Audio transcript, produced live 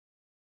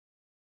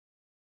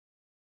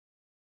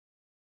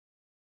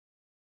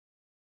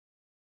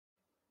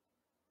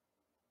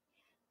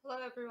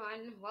Hello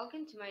everyone,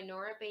 welcome to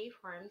Minora Bay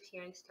Farms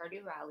here in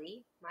Stardew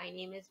Valley. My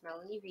name is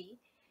Melanie V.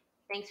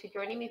 Thanks for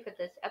joining me for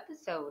this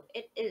episode.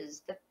 It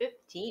is the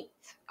 15th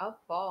of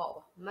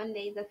fall,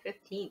 Monday the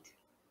 15th.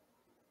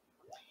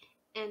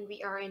 And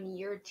we are in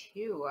year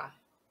 2.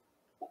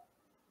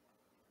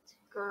 Let's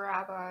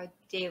grab our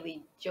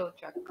daily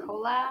Joja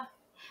Cola.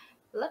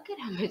 Look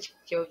at how much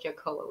Joja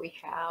Cola we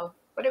have.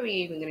 What are we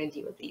even going to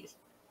do with these?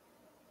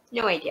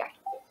 No idea.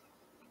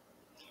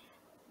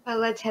 But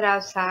let's head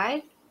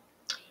outside.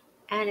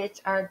 And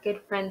it's our good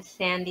friend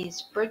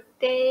Sandy's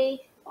birthday.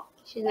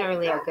 She's not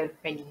really our good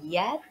friend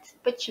yet,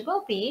 but she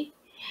will be.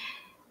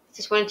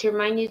 Just wanted to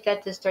remind you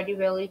that the Stardew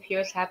Valley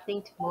Pier is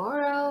happening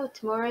tomorrow.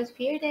 Tomorrow's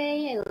Pier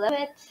Day. I love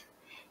it.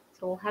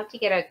 So we'll have to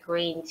get our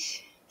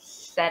grains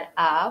set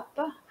up.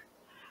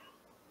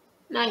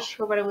 Not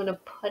sure what I'm going to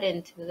put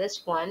into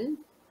this one.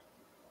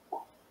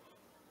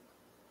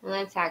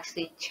 Let's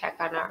actually check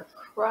on our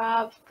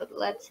crops, but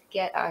let's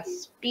get our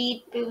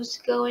speed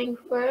boost going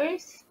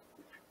first.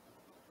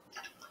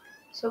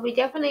 So we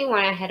definitely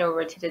want to head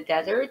over to the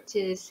desert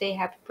to say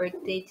happy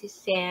birthday to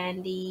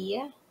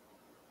Sandy.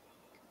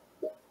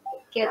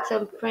 Get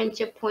some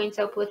friendship points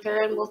up with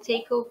her, and we'll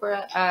take over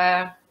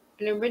an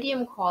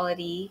iridium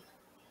quality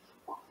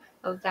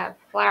of that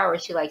flower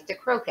she likes, the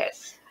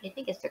crocus. I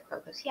think it's the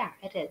crocus. Yeah,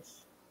 it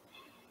is.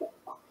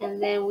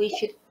 And then we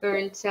should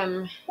earn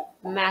some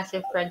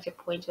massive friendship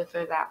points with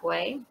her that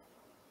way.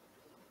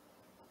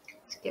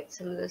 Let's get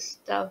some of this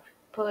stuff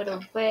put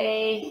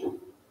away.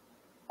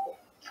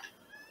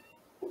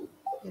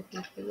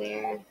 Nothing for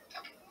there.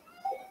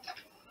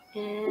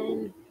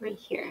 And right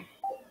here.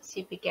 Let's see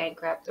if we can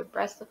grab the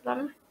rest of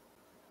them.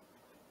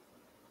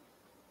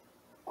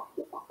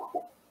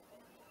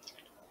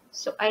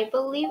 So I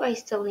believe I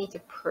still need to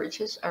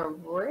purchase a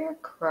rare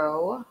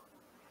crow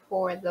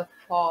for the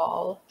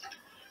fall,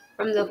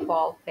 from the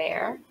fall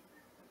fair.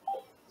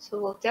 So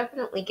we'll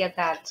definitely get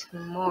that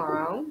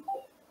tomorrow.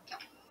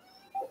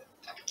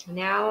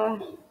 Now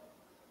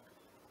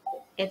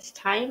it's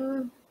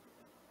time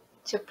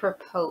to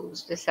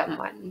propose to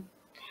someone.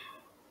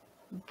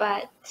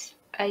 But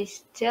I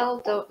still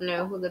don't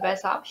know who the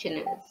best option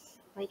is.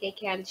 Like, I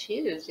can't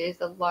choose. There's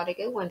a lot of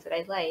good ones that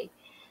I like.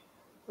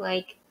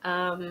 Like,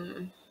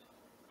 I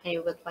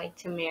would like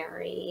to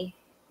marry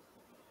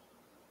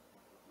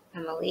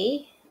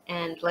Emily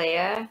and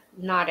Leah,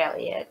 not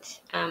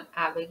Elliot.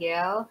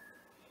 Abigail,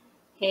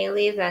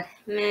 Haley, the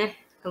meh.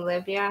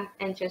 Olivia,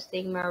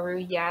 interesting. Maru,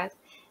 yes.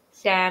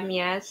 Sam,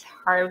 yes.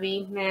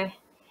 Harvey, meh.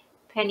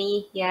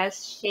 Penny,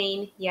 yes.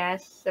 Shane,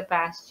 yes.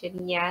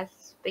 Sebastian,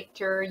 yes.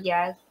 Victor,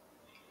 yes.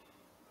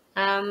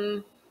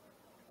 And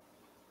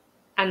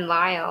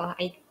Lyle,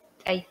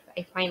 I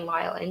find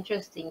Lyle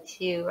interesting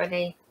too, and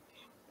I've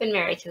been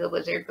married to the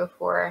wizard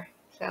before.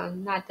 So,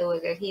 not the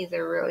wizard. He's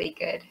a really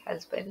good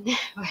husband,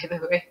 by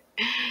the way.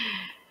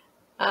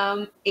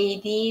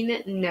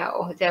 Aideen,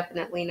 no,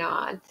 definitely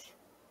not.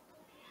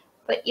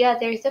 But yeah,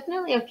 there's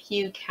definitely a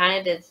few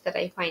candidates that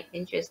I find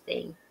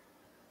interesting.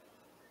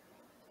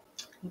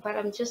 But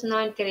I'm just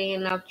not getting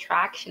enough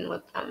traction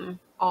with them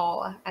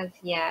all as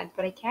yet.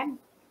 But I can't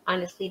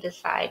honestly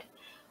decide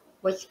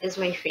which is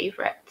my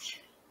favorite.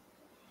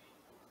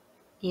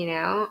 You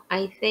know,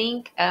 I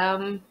think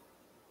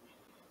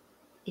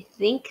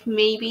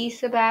maybe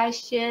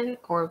Sebastian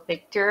or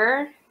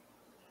Victor,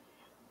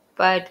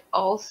 but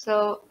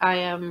also I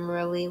am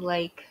really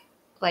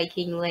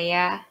liking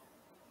Leia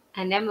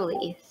and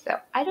Emily. So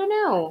I don't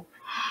know.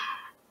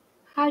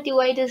 How do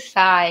I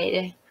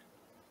decide?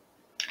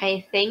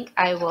 I think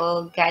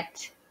I'll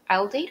date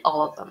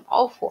all of them,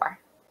 all 4.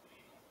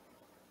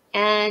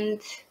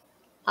 And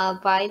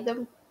I'll buy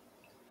them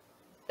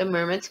the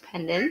mermaid's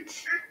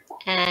pendant.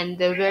 And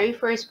the very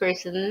first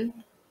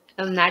person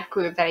in that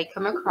group that I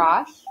come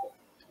across,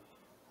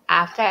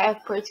 after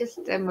I've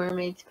purchased the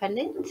mermaid's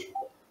pendant,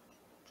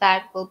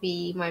 that will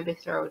be my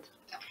betrothed.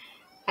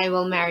 I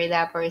will marry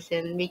that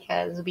person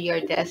because we are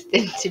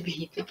destined to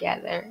be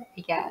together,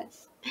 I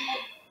guess.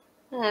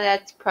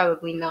 That's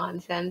probably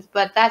nonsense,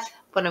 but that's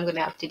what I'm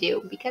gonna have to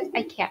do because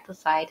I can't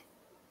decide.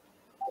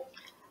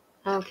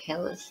 Okay,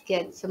 let's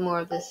get some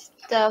more of this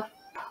stuff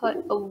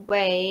put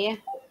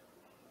away.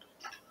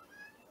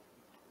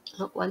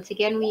 Once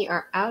again, we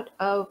are out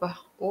of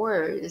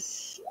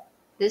ores.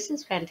 This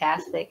is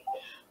fantastic.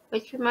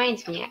 Which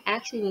reminds me, I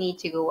actually need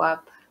to go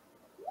up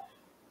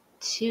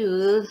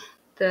to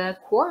the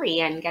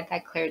quarry and get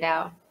that cleared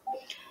out.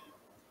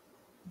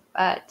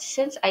 But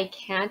since I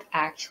can't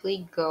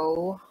actually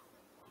go...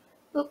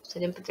 Oops, I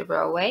didn't put the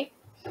row away.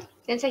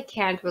 Since I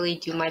can't really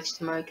do much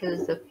tomorrow because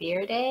it's the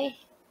fair day,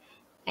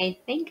 I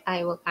think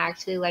I will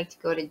actually like to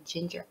go to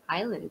Ginger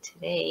Island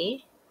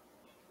today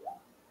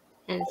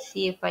and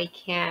see if I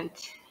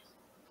can't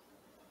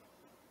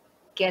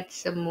make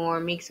some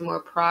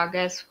more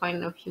progress,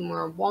 find a few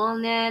more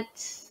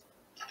walnuts,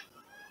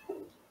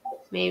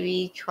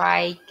 maybe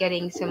try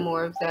getting some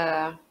more of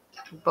the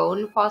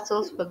bone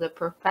fossils for the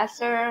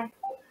professor.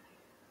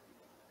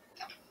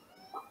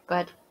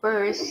 But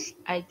first,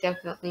 I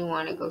definitely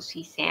want to go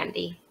see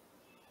Sandy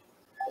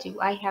Do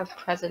I have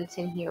presents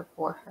in here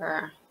for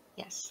her?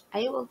 Yes,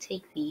 I will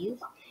take these.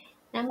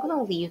 And I'm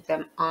gonna leave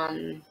them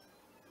on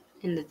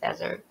in the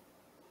desert.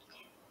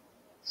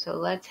 So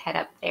let's head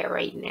up there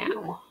right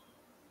now.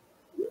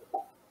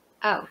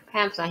 Oh,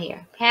 Pam's not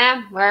here.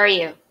 Pam, where are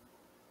you?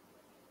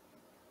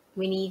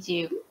 We need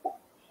you.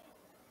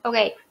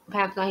 Okay,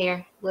 Pam's not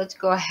here. Let's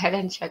go ahead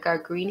and check our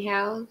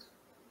greenhouse.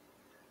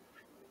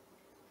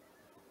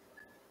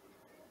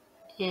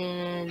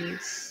 And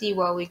see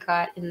what we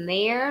got in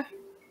there.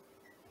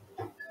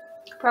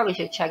 Probably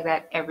should check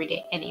that every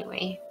day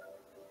anyway.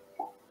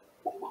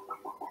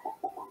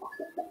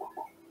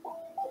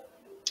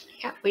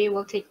 Yeah, we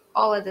will take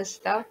all of this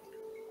stuff.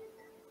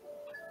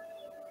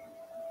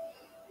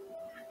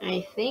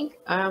 I think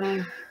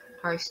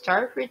our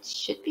star fruits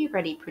should be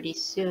ready pretty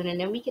soon, and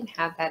then we can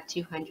have that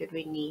 200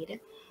 we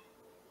need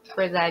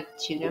for that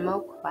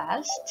Junimo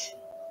quest.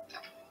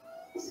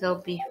 So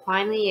be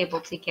finally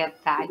able to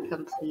get that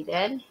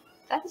completed.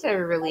 That's a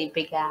really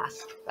big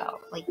ask though,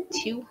 like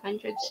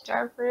 200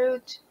 star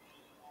fruit.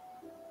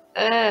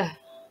 Ugh.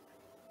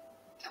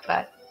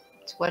 But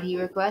it's what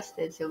he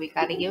requested, so we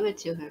gotta give it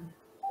to him.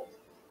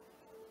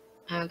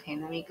 Okay,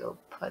 let me go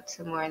put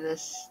some more of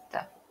this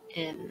stuff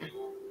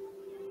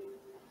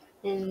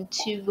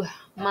into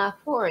my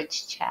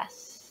forage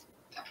chest.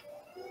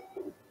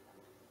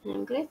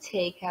 I'm gonna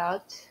take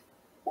out.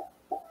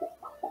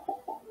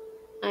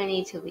 I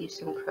need to leave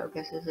some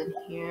crocuses in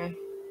here.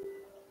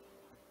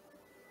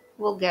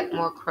 We'll get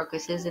more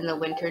crocuses in the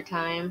winter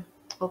time.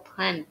 We'll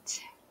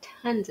plant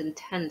tons and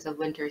tons of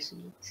winter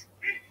seeds.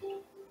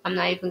 I'm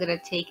not even gonna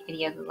take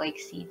any of the like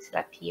seeds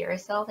that Pierre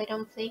sells, I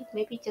don't think.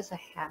 Maybe just a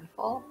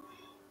handful.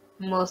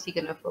 Mostly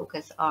gonna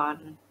focus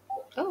on.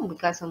 Oh, we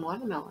got some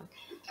watermelon.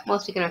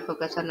 Mostly gonna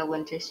focus on the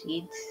winter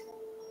seeds.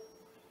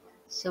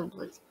 So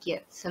let's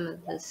get some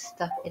of this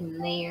stuff in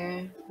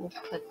there. We'll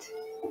put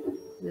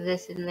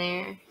this in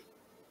there.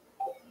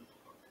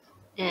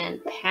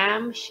 And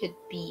Pam should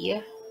be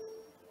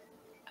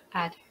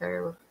at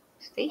her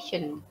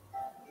station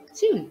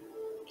soon.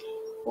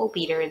 We'll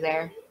beat her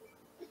there.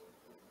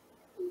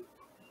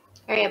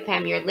 Hurry up,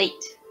 Pam, you're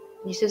late.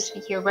 You're supposed to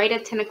be here right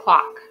at 10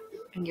 o'clock,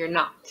 and you're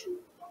not.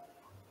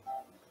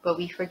 But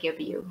we forgive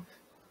you.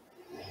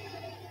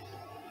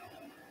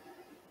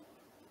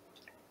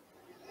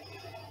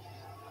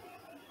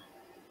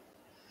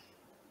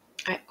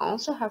 I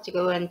also have to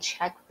go and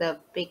check the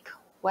big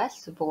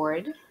quest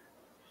board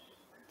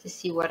to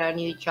see what our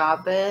new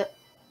job is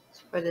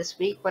for this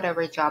week,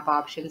 whatever job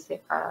options there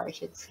are, I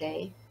should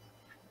say.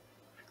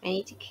 I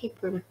need to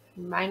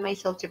remind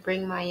myself to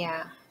bring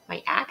my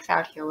my axe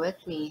out here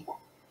with me.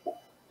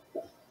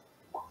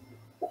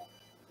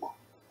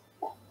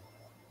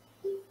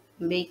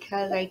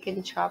 Because I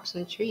can chop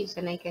some trees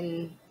and I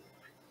can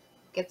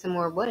get some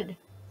more wood.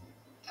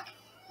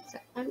 So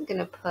I'm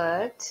gonna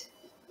put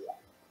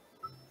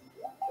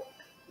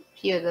a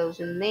few of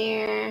those in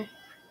there.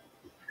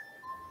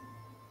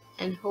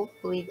 And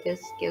hopefully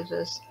this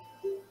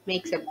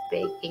makes a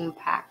big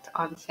impact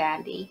on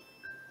Sandy.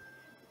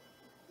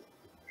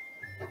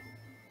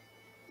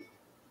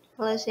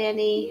 Hello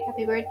Sandy,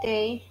 happy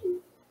birthday.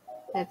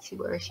 Let's see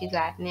where she's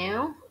at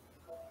now.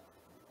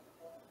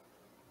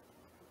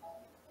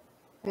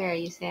 Where are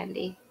you,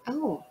 Sandy?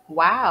 Oh,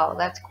 wow,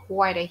 that's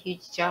quite a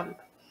huge jump.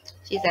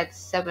 She's at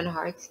 7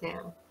 hearts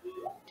now.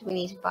 Do we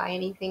need to buy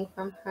anything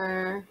from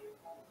her?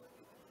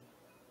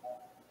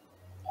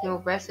 No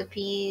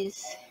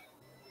recipes.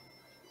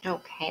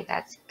 Okay,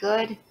 that's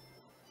good.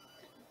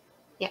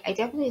 Yeah, I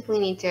definitely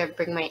need to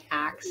bring my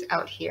axe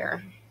out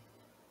here.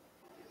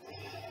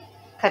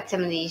 Cut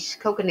some of these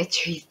coconut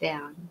trees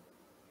down.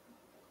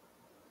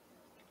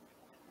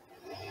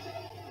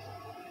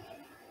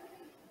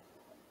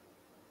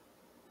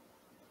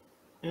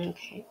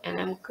 Okay, and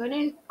I'm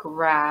gonna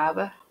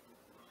grab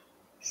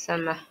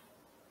some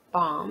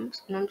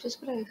bombs, and I'm just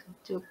gonna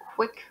do a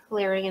quick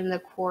clearing in the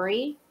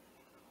quarry,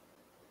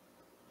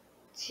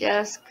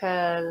 just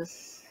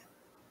cause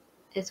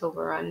it's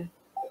overrun.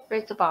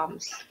 Where's the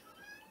bombs?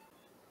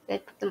 Did I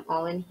put them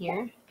all in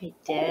here? I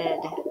did.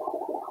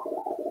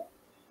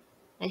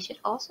 I should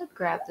also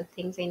grab the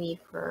things I need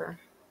to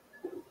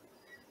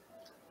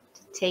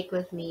take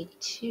with me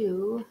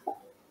to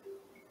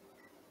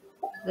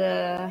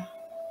the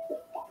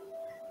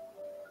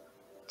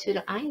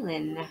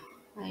island.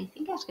 I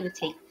think I was gonna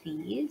take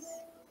these.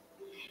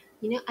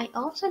 You know, I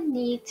also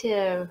need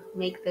to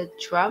make the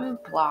drum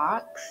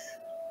blocks,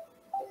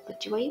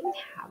 but do I even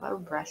have a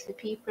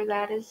recipe for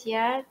that as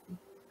yet?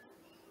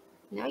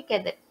 No, I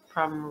get it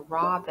from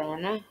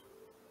Robin.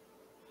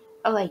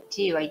 Oh, I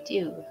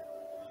do.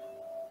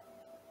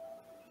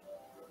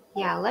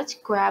 Yeah, let's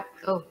grab,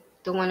 oh,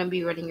 don't want to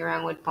be running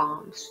around with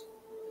bombs.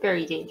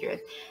 Very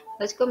dangerous.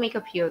 Let's go make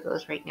a few of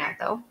those right now,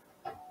 though.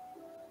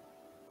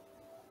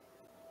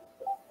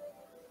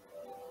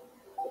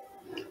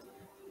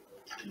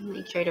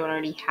 Make sure I don't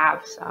already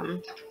have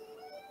some.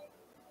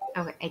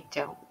 Okay, I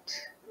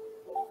don't.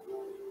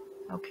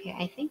 Okay,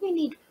 I think we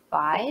need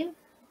 5.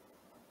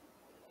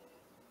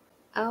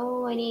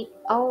 Oh, I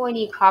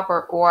need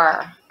copper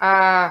ore.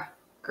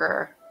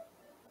 Grr.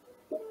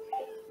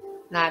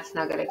 That's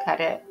not gonna cut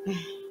it.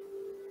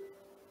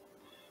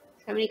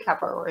 How many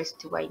copper ores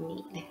do I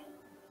need?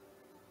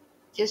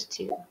 Just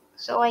 2.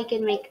 So I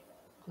can make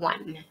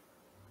 1.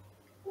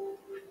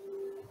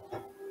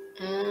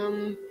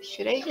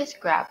 Should I just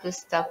grab this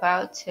stuff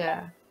out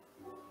to...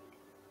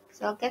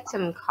 So I'll get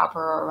some copper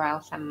ore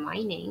whilst I'm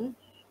mining.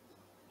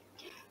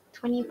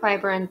 20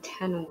 fiber and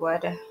 10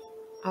 wood.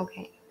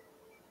 Okay.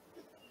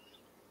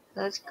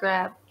 Let's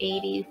grab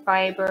 80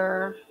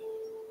 fiber,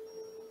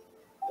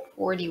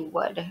 40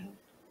 wood.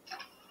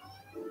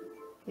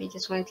 We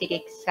just want to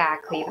take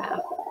exactly that.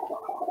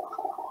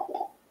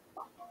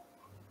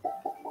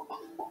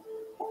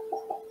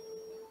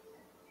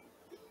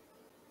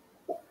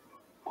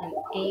 And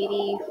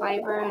 80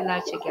 fiber, and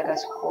that should get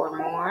us 4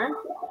 more.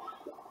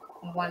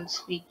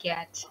 Once we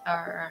get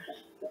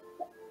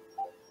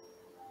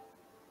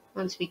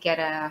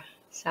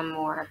some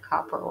more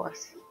copper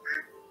ores.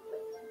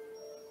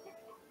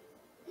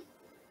 Do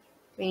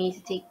we need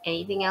to take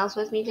anything else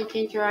with me to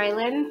Ginger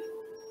Island?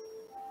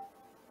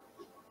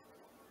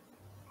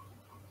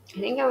 I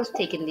think I was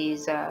taking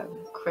these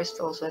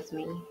crystals with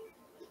me.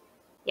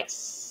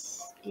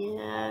 Yes.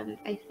 And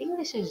I think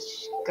this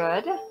is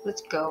good.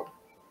 Let's go.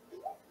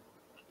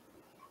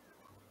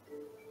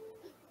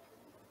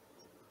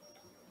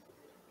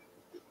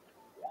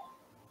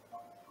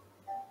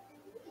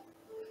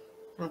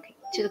 Okay,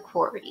 to the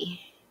quarry.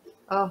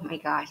 Oh my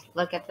gosh,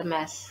 look at the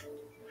mess.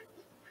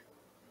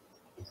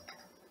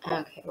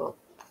 Okay, we'll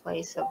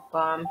place a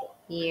bomb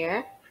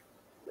here.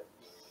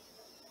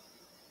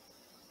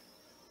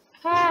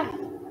 Ah!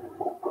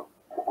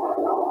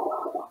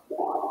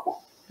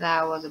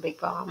 That was a big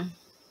bomb.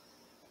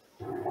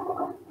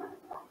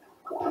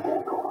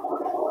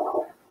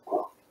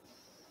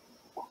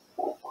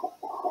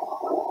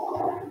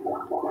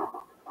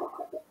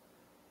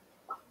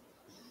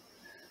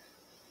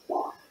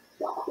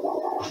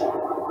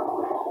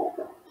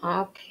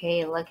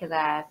 Okay, look at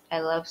that. I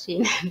love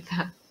seeing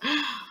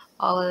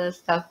all of this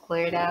stuff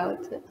cleared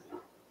out.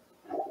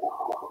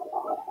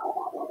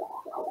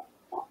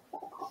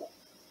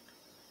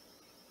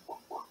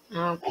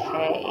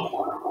 Okay.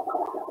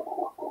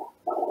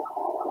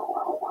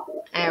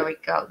 There we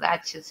go.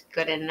 That's just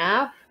good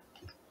enough.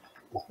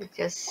 We'll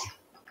just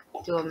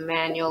do a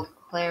manual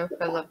clear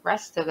for the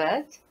rest of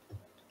it.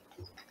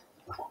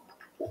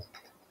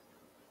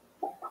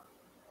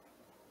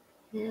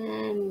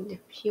 And a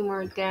few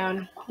more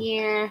down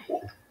here.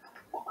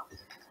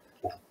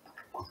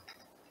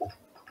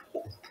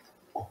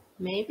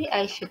 Maybe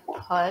I should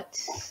put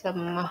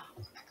some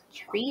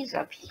trees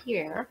up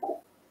here.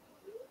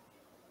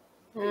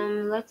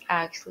 Let's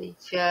actually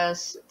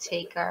just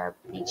take our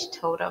beach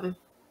totem.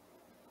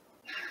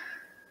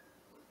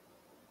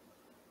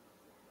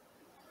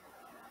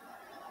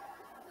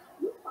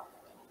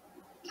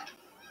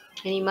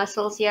 Any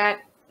mussels yet?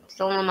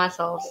 Still no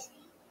mussels.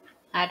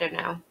 I don't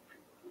know.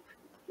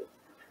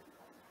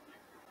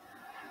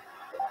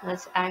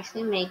 Let's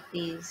actually make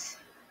these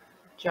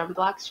drum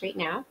blocks right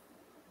now.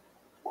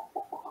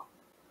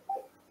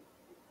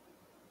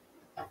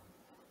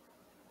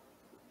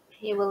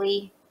 Hey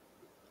Willie,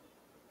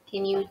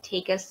 can you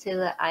take us to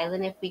the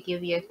island if we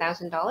give you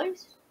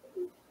 $1,000?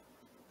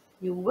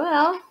 You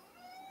will?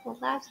 Well,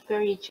 that's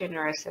very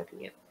generous of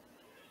you.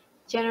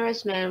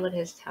 Generous man with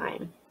his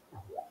time.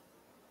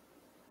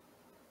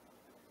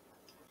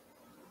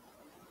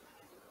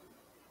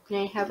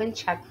 I haven't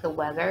checked the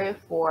weather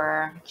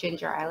for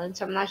Ginger Island,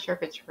 so I'm not sure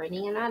if it's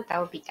raining or not. That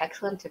would be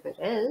excellent if it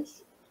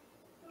is.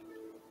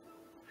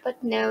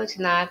 But no, it's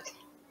not.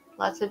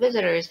 Lots of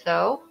visitors,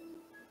 though.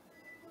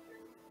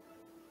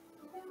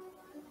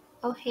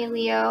 Oh, hey,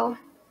 Leo.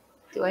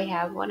 Do I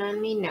have one on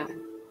me? No.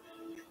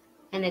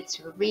 And it's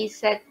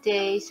reset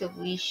day, so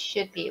we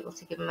should be able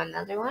to give him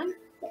another one.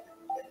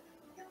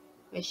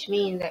 Which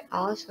means I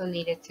also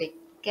needed to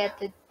get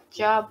the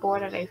job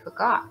board that I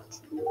forgot.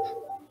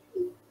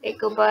 There you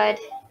go, bud.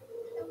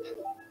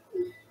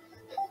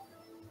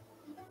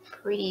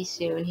 Pretty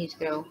soon he's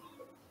gonna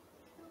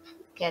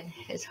get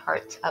his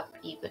heart up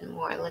even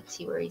more. Let's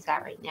see where he's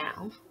at right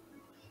now.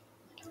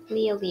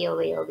 Leo, Leo,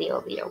 Leo,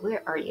 Leo, Leo.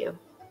 Where are you?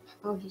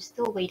 Oh, he's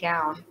still way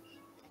down.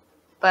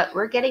 But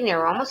we're getting there.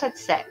 We're almost at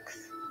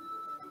 6.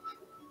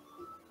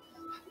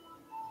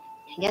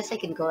 I guess I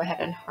can go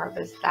ahead and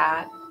harvest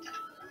that.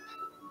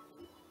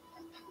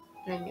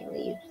 Let me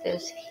leave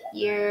this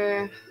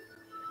here.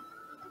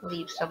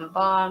 Leave some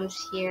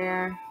bombs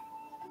here.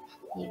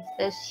 Leave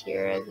this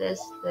here. This.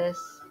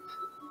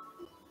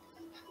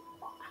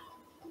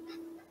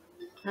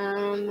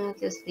 I'll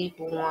just leave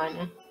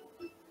 1.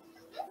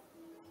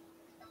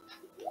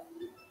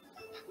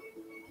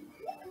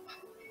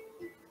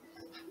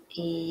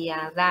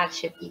 Yeah, that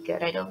should be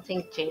good. I don't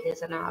think jade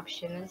is an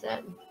option, is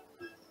it?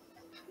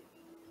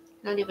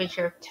 Not even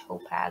sure if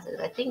topaz is.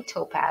 I think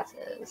topaz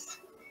is.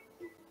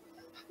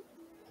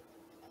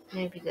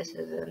 Maybe this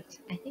isn't.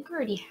 I think we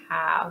already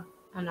have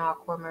an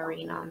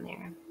aquamarine on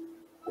there.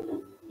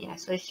 Yeah,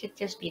 so it should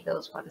just be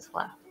those ones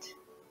left.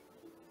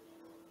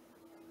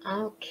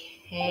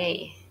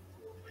 Okay.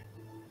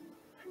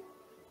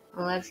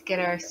 Let's get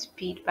our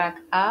speed back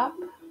up.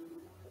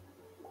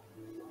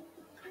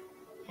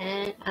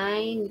 And I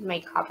need my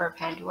copper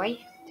pan.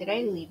 Did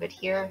I leave it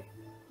here?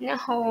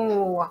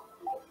 No.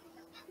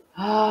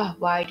 Ah,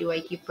 why do I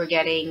keep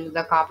forgetting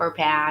the copper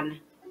pan?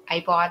 I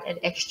bought an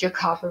extra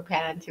copper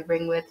pan to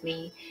bring with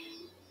me,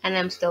 and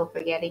I'm still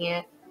forgetting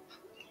it.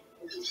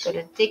 Let's go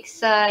to dig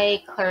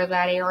site, clear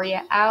that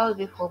area out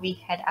before we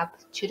head up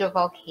to the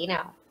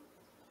volcano.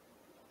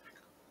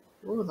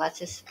 Ooh,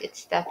 lots of good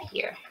stuff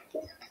here.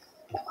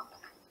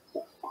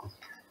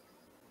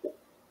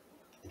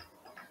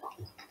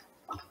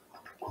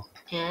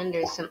 And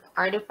there's some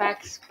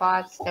artifact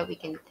spots that we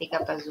can pick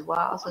up as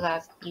well, so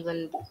that's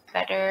even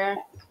better.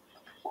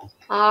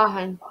 Oh,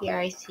 and here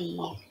I see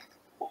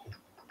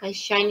a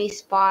shiny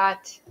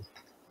spot,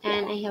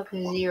 and I have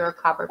 0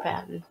 copper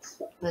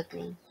pans with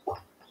me.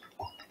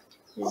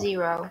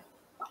 0.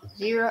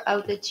 0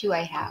 of the 2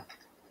 I have.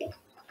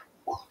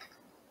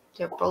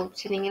 They're both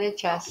sitting in a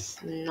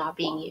chest, not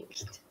being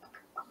used.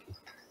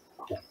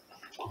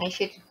 I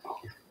should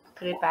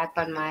put it back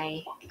on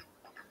my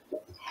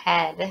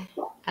head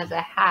as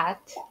a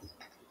hat.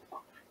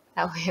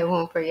 That way I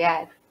won't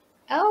forget.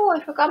 Oh,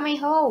 I forgot my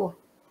hoe.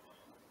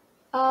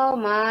 Oh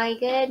my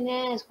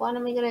goodness. What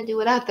am I going to do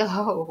without the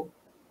hoe?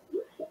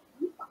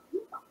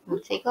 I'll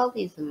take all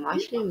these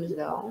mushrooms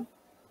though.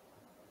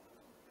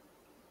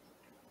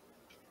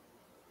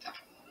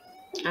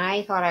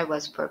 I thought I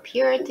was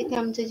prepared to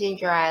come to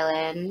Ginger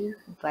Island,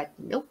 but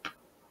nope,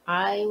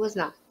 I was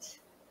not.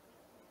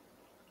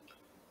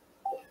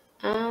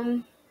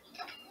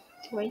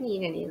 Do I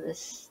need any of this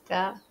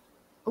stuff?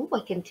 Oh, I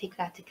can take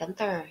that to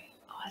Gunther.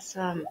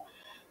 Awesome.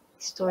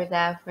 Store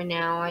that for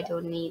now. I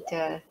don't need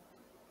to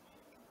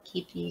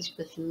keep these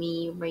with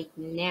me right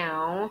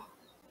now.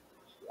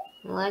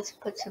 Let's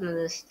put some of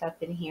this stuff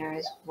in here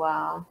as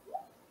well.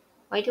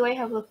 Why do I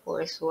have a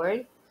 4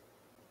 sword?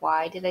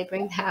 Why did I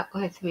bring that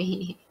with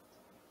me?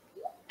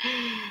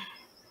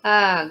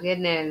 Oh,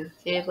 goodness.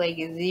 There's like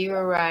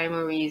 0 rhyme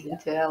or reason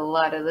to a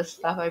lot of the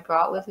stuff I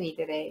brought with me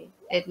today.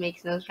 It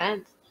makes no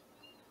sense.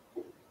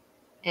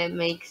 It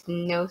makes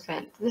no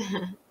sense.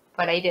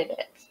 But I did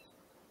it.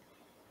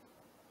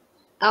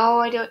 Oh,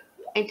 I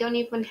don't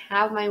even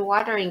have my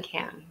watering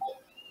can.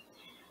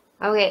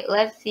 Okay,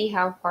 let's see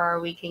how far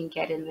we can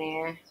get in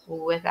there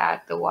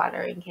without the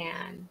watering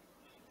can.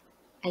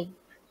 I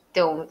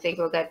don't think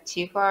we'll get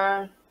too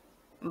far,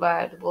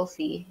 but we'll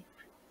see.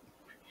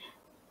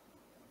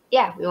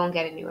 Yeah, we won't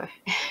get anywhere.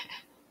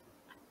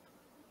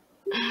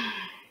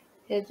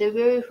 The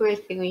very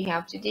first thing we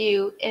have to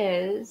do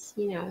is,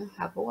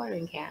 have a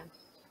watering can.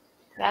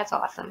 That's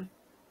awesome.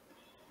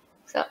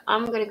 So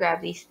I'm going to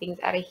grab these things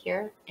out of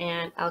here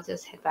and I'll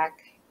just head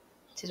back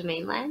to the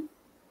mainland.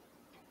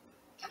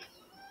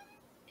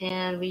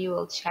 And we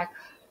will check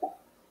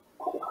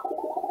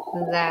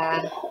we'll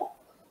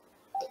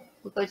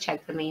go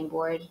check the main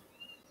board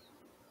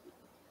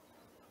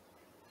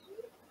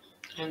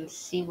and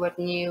see what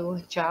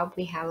new job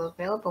we have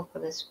available for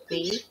this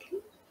week.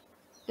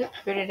 Oops,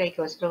 where did I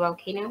go? To the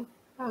volcano?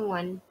 Wrong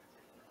one.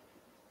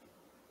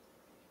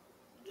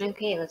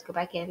 Okay, let's go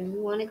back in. We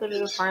want to go to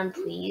the farm,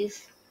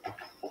 please.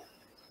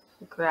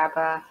 Grab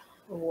a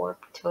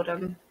warp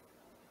totem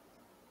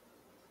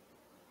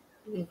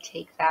and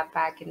take that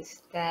back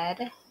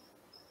instead.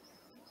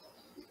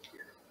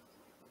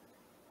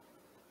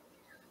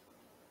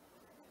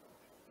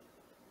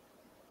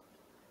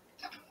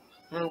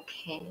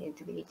 Okay,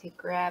 do we need to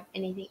grab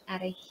anything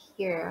out of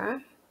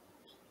here?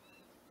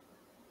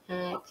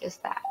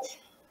 Just that.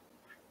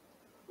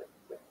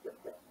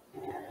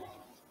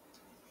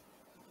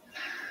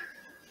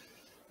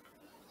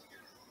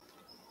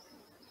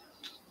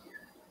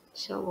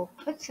 So we'll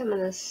put some of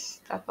this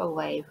stuff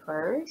away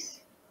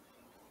first.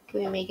 Can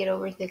we make it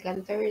over to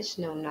Gunther's?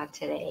 No, not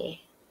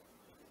today.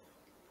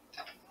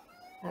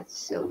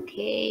 That's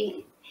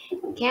okay.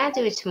 Can't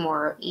do it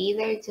tomorrow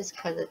either, just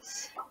because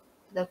it's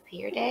the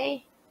pier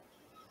day.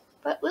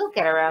 But we'll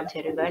get around to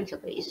it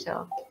eventually,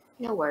 so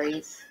no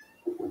worries.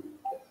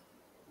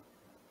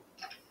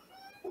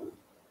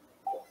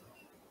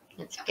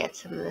 Let's get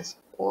some of this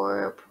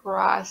ore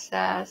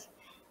processed.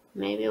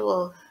 Maybe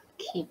we'll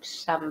keep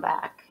some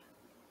back.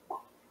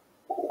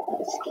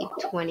 Let's keep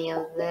 20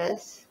 of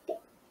this.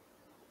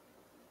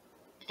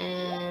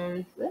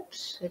 And,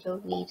 whoops, I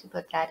don't need to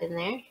put that in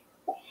there.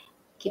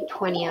 Keep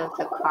 20 of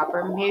the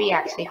copper, maybe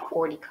actually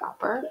 40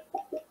 copper.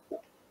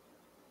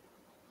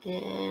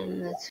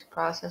 And let's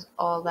process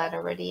all that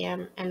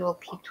iridium, and we'll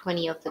keep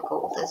 20 of the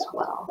gold as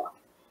well.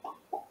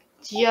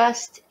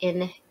 Just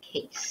in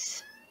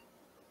case.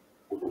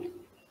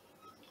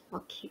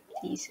 I'll keep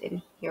these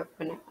in here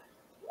for now.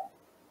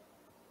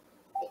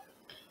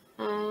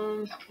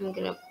 I'm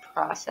gonna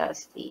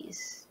process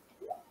these.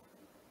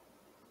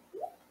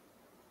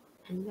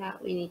 And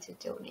that we need to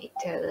donate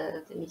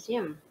to the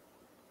museum.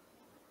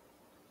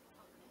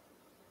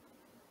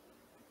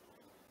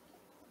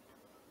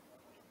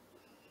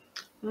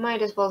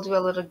 Might as well do a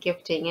little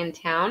gifting in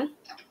town.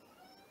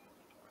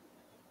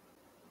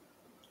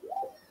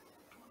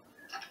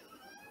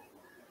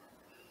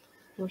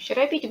 Should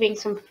I be doing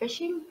some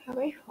fishing? Have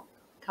I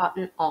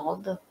gotten all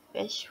the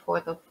fish for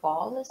the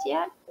fall as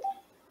yet?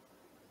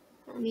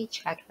 Let me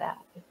check that.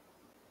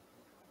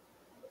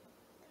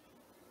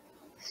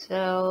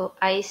 So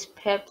Ice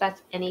Pip,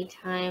 that's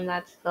anytime.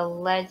 That's the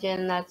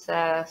Legend. That's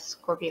a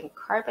Scorpion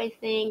Carp, I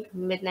think.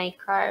 Midnight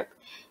Carp.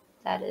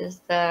 That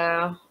is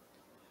the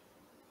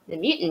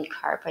Mutant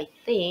Carp, I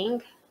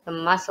think. The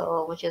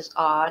Mussel, which is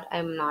odd.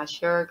 I'm not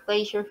sure.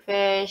 Glacier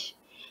Fish.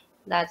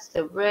 That's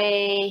the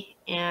Ray.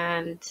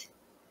 And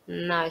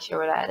not sure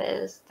what that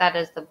is. That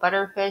is the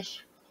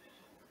Butterfish.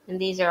 And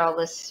these are all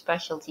the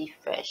specialty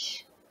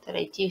fish that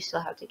I do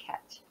still have to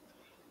catch.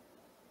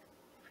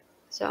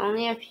 So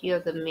only a few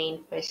of the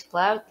main fish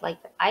left,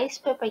 like the Ice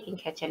Pip I can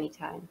catch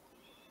anytime.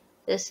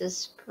 This is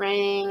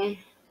spring.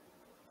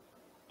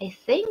 I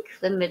think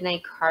the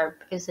Midnight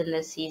Carp is in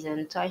this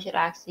season, so I should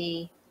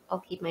actually, I'll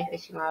keep my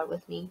fishing rod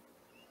with me.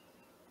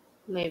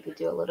 Maybe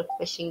do a little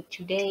fishing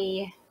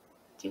today.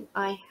 Do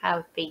I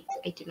have bait?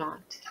 I do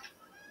not.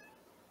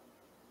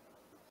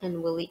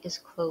 And Willie is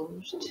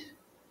closed.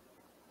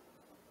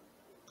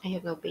 I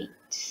have no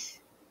bait.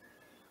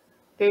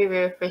 Very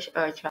rare fish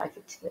are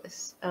attracted to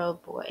this. Oh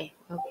boy.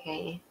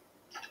 Okay.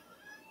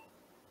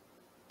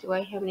 Do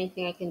I have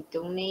anything I can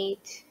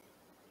donate?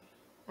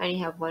 I only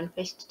have one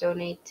fish to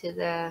donate to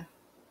the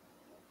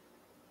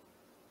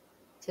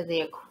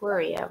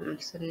aquarium.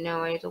 So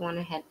no, I don't want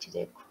to head to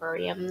the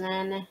aquarium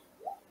then.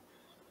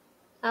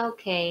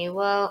 Okay,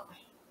 well,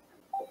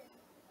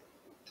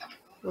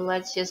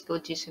 let's just go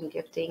do some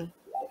gifting.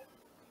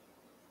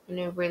 And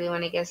I really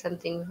want to get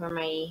something for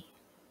my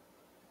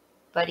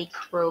buddy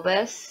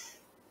Krobus.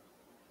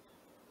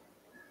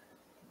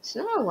 There's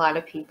not a lot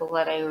of people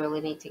that I really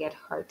need to get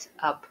hearts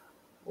up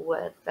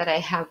with that I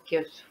have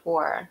gifts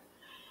for.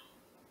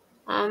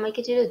 I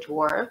could do the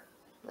dwarf.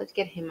 Let's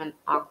get him an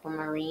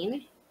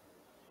aquamarine.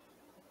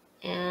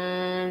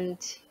 And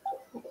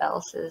who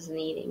else is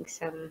needing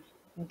some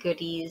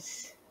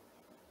goodies?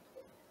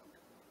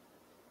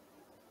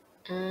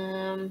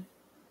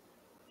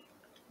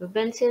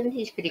 Vincent,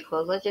 he's pretty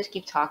close. Let's just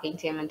keep talking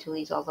to him until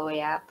he's all the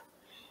way up.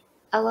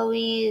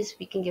 Eloise,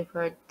 we can give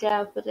her a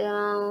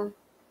daffodil.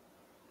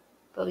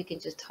 But we can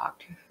just talk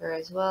to her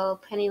as well.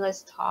 Penny,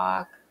 let's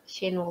talk.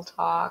 Shin will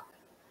talk.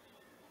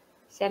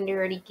 Sandy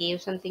already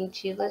gave something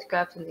to. Let's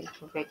grab something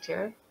for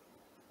Victor.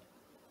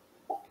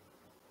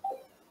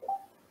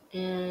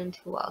 And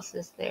who else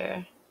is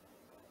there?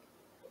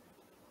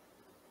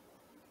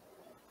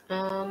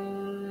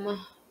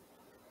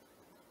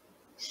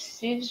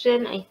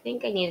 Susan, I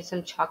think I needed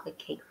some chocolate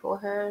cake for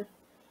her.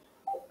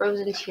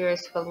 Frozen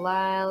tears for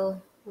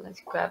Lyle.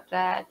 Let's grab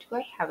that. Do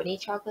I have any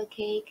chocolate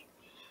cake?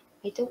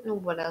 I don't know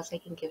what else I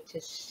can give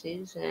to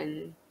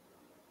Susan.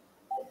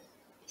 I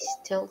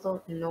still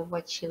don't know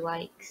what she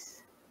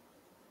likes.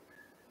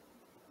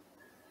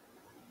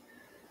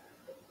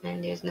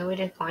 And there's no way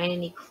to find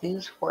any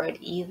clues for it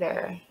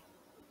either.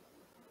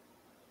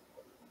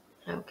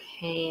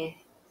 Okay,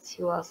 let's see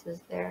who else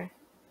is there.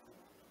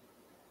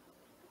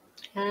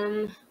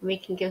 We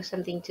can give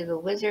something to the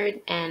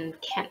wizard and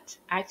Kent.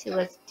 Actually,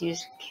 let's do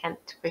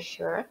Kent for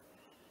sure.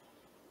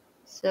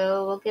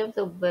 So we'll give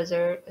the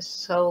wizard a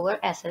solar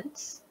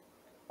essence.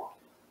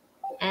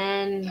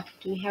 And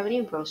do we have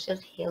any roasted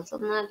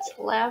hazelnuts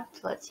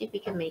left? Let's see if we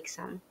can make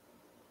some.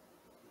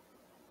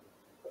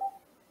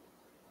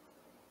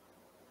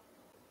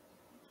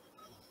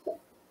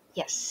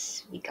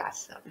 Yes, we got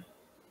some.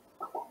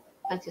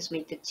 I'll just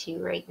make the 2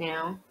 right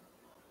now.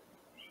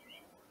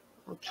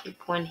 We'll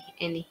keep one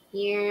in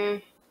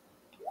here.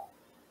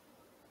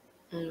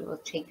 And we'll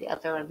take the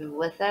other one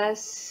with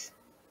us.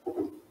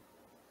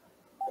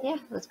 Yeah,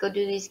 let's go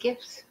do these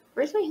gifts.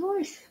 Where's my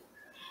horse?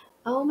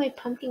 Oh, my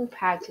pumpkin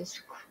patch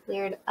is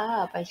cleared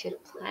up. I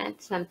should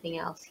plant something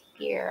else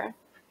here.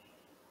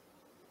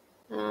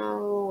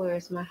 Oh,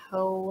 where's my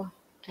hoe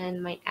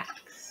and my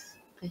axe?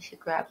 I should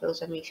grab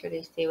those and make sure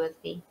they stay with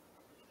me,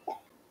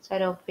 so I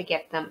don't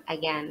forget them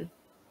again.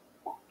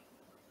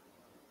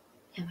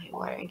 And my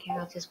watering can,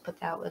 I'll just put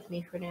that with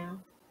me for now.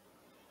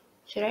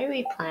 Should I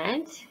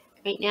replant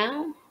right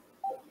now?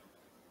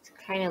 It's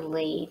kind of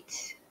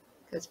late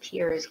because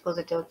Pierre is close.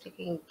 I don't think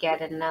I can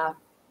get enough.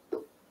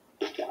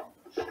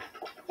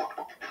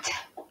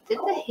 Did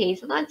the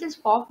hazelnut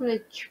just fall from the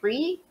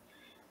tree?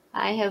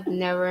 I have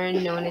never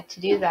known it to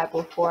do that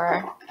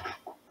before.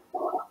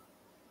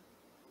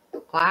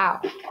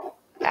 Wow,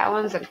 that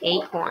one's an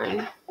acorn.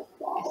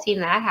 I've seen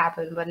that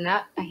happen, but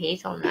not a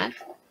hazelnut.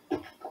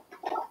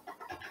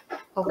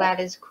 Well,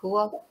 that is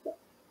cool.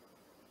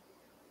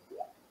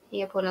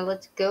 Yep, well, now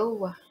let's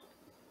go.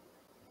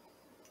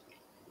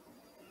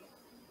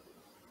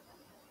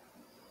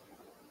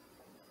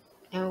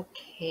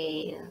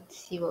 Okay, let's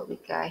see what we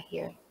got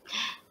here.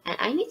 And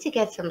I need to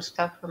get some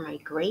stuff for my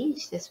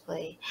Grange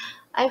display.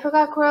 I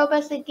forgot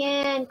Krobus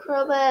again.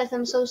 Krobus,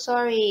 I'm so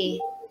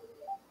sorry.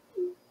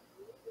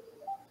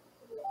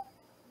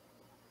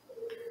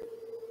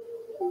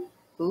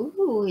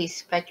 Ooh, he's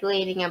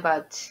speculating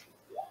about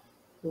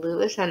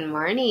Lewis and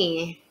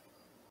Marnie.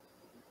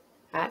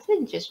 That's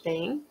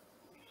interesting.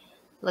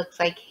 Looks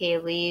like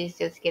Haley's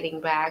just getting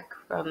back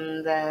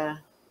from the...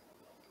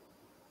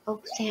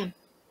 Oh, Sam.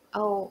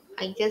 Oh,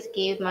 I just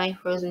gave my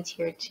frozen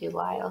tear to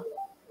Lyle.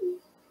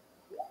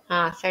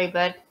 Ah, sorry,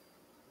 bud.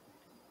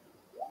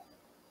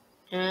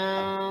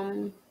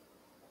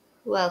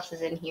 Who else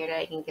is in here that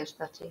I can give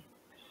stuff to?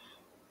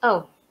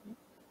 Oh,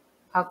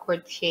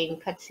 awkward Shane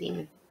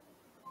cutscene.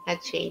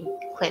 Not Shane,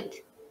 Clint.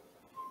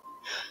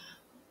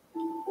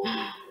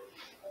 God,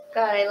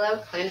 I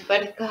love Clint,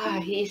 but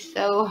God, he's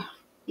so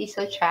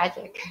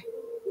tragic.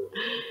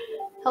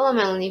 Hello,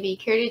 Melanie. Be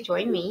care to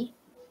join me?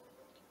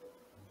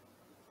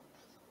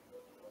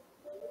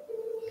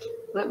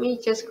 Let me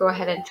just go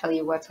ahead and tell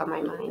you what's on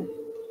my mind.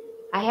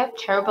 I have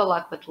terrible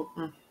luck with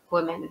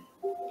women.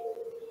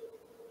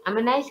 I'm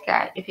a nice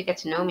guy if you get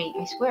to know me,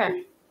 I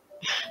swear.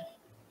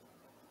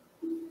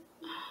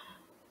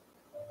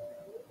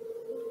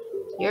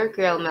 You're a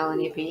girl,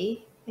 Melanie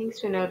B. Thanks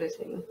for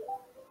noticing.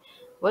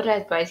 What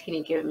advice can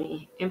you give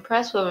me?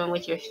 Impress women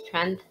with your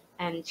strength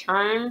and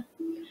charm.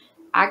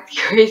 Act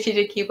crazy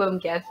to keep them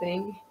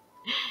guessing.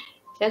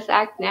 Just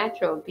act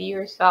natural. Be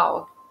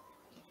yourself.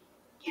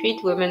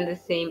 Treat women the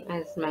same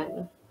as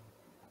men.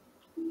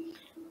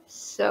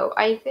 So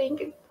I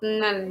think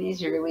none of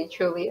these really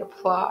truly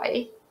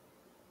apply.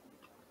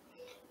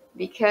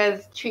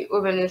 Because treat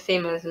women the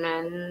same as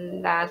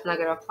men, that's not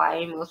going to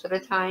apply most of the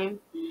time.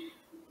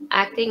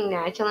 Acting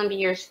natural and be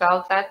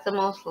yourself, that's the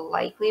most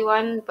likely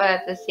one, but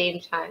at the same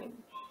time,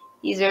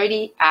 he's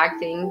already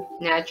acting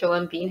natural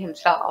and being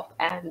himself,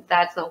 and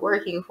that's not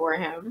working for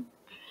him.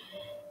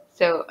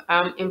 So,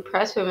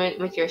 impress women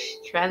with your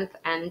strength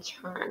and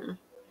charm.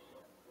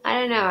 I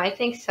don't know, I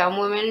think some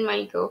women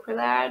might go for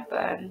that,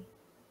 but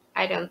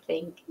I don't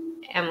think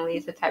Emily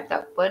is the type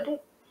that would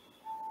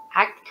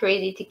act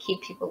crazy to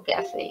keep people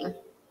guessing.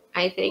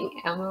 I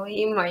think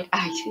Emily might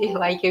actually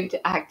like him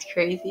to act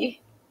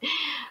crazy,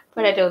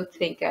 but I don't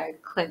think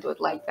Clint would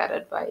like that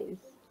advice.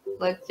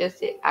 Let's just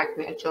say act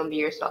natural and be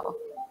yourself.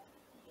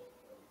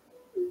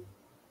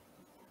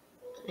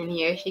 And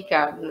here she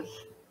comes.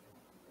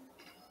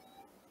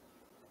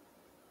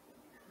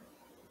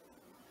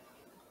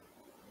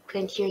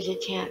 Clint, here's your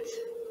chance.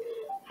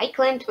 Hi,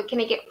 Clint. What can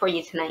I get for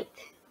you tonight?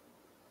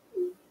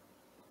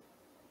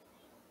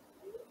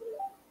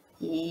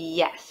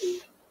 Yes.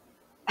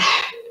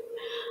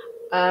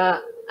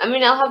 I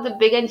mean, I'll have the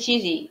big and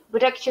cheesy,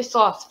 with extra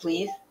sauce,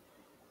 please.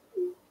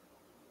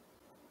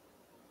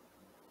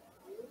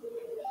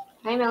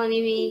 Hi,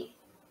 Melanie B.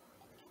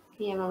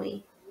 Hey,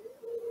 Emily.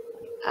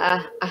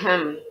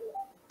 Ahem.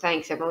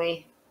 Thanks,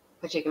 Emily,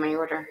 for taking my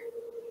order.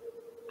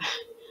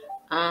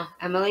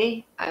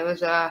 Emily, I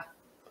was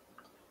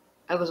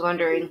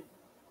wondering.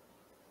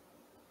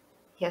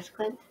 Yes,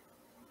 Clint?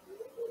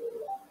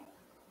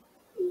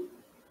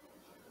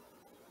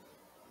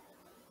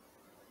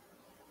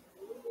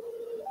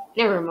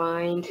 Never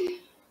mind.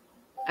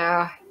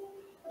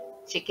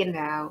 Chickened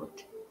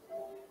out.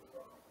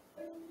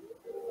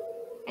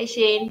 Hi,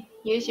 Shane.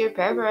 Here's your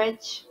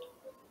beverage.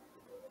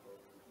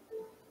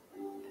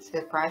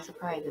 Surprise,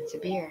 surprise, it's a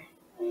beer.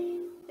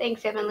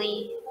 Thanks,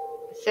 Emily.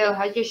 So,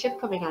 how's your ship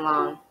coming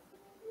along?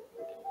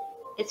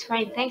 It's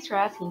fine, thanks for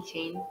asking,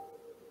 Shane.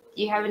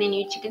 Do you have any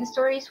new chicken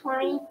stories for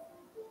me?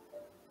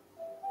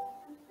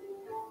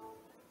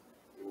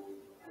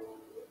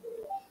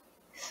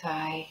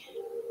 Sigh.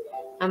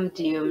 I'm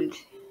doomed.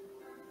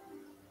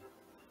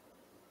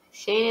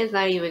 Shane is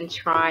not even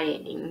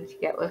trying to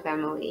get with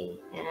Emily,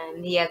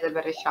 and he has a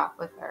better shot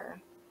with her.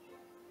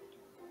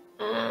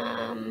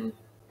 Um,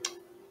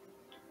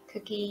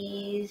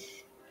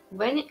 Cookies.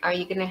 When are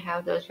you gonna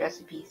have those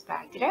recipes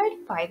back? Did I already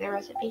buy the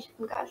recipes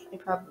from Gus? I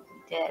probably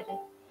did.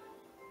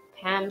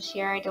 Pam's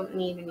here. I don't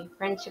need any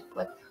friendship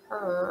with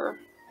her.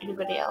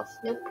 Anybody else?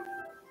 Nope.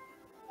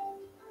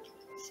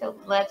 So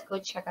let's go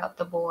check out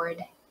the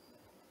board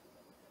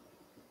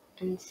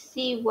and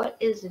see what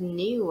is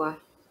new.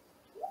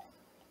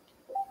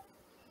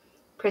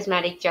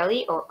 Prismatic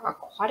jelly or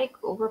aquatic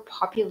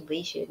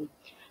overpopulation.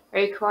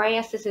 I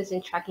require assistance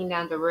in tracking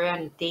down the rare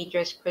and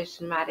dangerous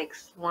prismatic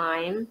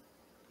slime.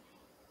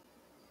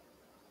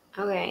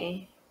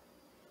 Okay.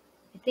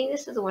 I think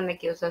this is the one that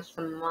gives us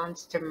the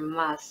monster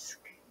musk,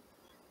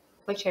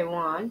 which I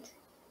want.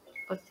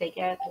 Let's take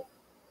it.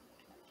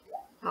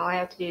 All I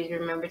have to do is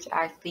remember to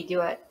actually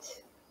do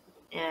it,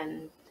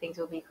 and things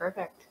will be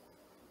perfect.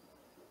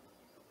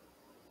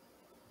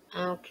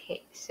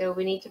 Okay, so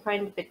we need to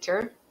find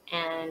Victor,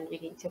 and we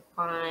need to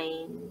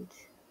find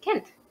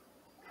Kent.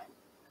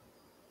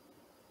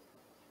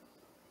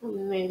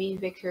 Maybe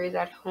Victor is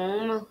at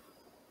home.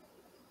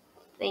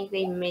 I think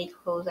they may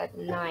close at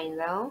 9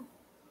 though.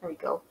 There we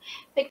go.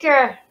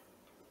 Victor!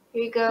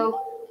 Here you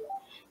go.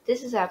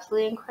 This is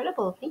absolutely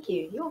incredible. Thank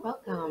you. You're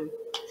welcome.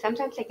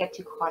 Sometimes I get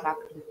too caught up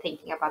in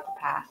thinking about the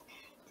past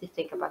to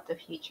think about the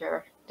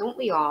future. Don't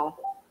we all?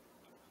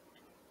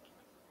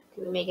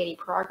 Did we make any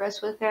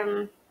progress with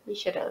him? We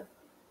should have.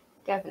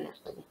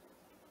 Definitely.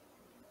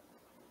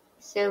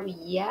 So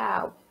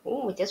yeah.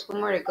 Oh, just one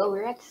more to go.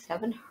 We're at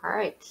 7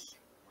 hearts.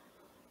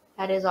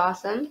 That is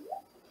awesome.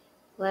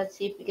 Let's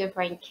see if we can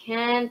find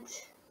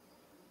Kent.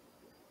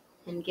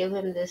 and give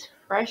him this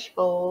fresh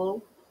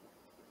bowl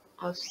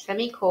of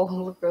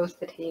semi-cold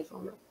roasted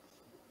hazelnuts.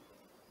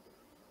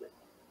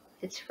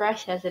 It's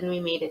fresh as in we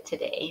made it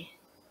today.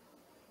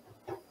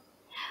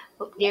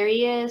 Oh, there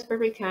he is.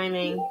 Perfect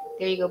timing.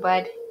 There you go,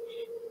 bud.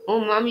 Oh,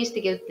 Mom used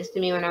to give this to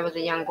me when I was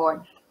a young boy.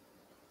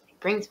 It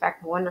brings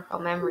back wonderful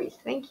memories.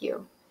 Thank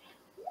you.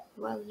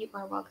 Well, you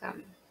are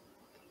welcome.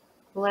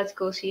 Let's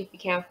go see if we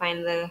can't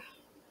find the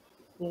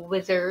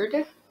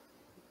wizard.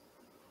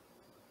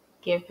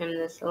 Give him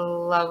this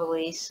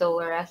lovely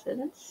solar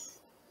essence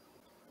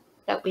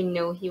that we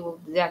know he will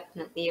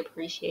definitely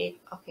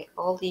appreciate. Okay,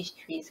 all these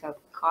trees have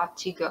got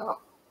to go.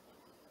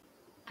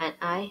 And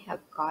I have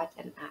got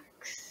an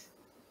axe.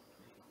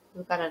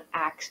 We've got an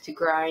axe to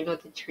grind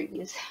with the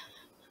trees.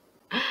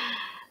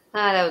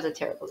 That was a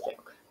terrible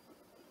joke.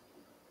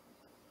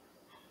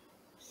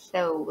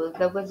 So,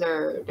 the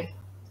wizard.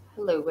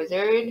 Hello,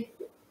 wizard.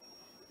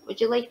 Would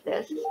you like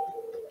this?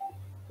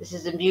 This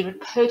is imbued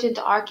with potent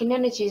arcane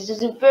energies.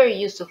 This is very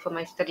useful for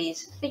my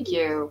studies. Thank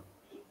you.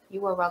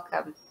 You are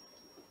welcome.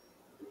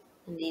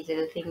 And these are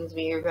the things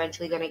we're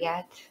eventually gonna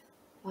get.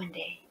 One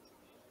day.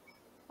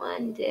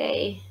 One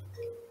day.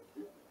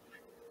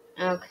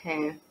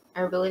 Okay.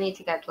 I really need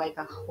to get like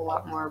a whole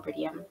lot more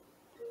iridium.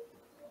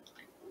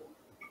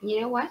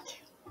 You know what?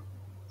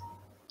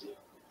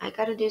 I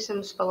gotta do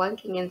some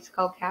spelunking in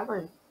Skull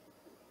Cavern.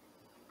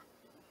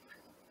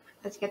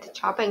 Let's get to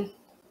chopping.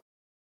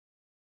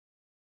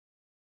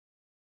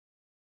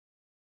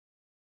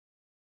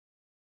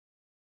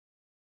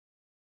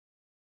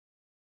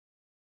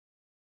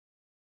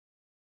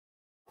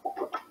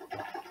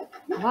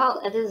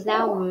 Well, it is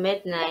now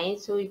midnight,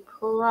 so we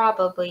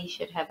probably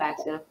should have back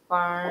to the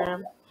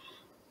farm.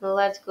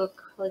 Let's go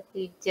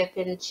quickly dip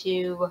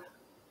into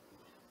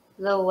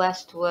the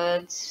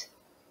Westwoods.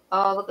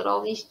 Oh, look at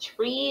all these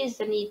trees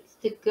that need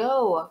to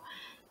go.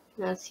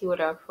 Let's see what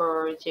our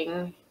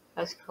foraging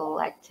has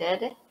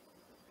collected.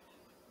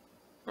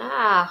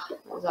 Ah,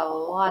 there's a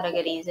lot of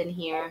goodies in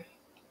here.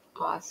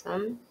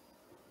 Awesome.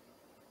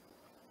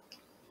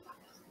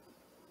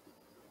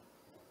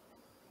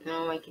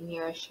 Oh, I can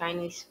hear a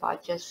shiny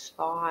spot just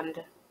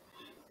spawned.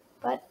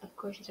 But, of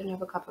course, I don't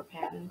have a copper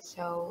pan,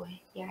 so,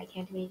 yeah, I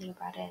can't do anything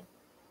about it.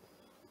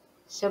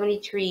 So many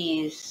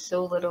trees,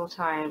 so little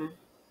time.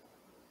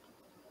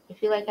 I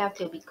feel like I have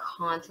to be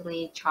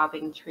constantly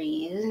chopping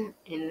trees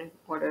in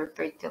order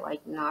for it to,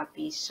 like, not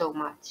be so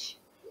much.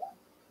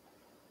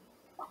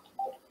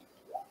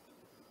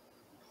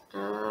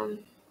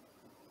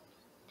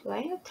 Do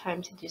I have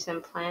time to do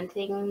some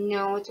planting?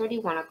 No, it's already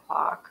 1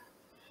 o'clock.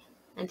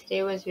 And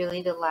today was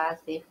really the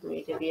last day for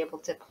me to be able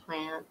to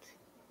plant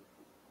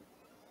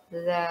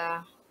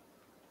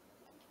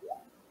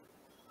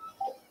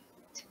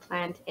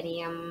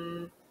any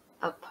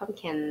of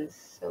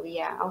pumpkins. So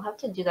yeah, I'll have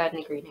to do that in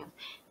the greenhouse.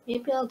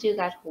 Maybe I'll do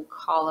that whole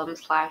column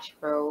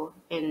 / row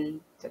in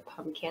the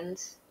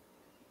pumpkins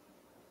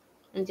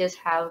and just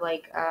have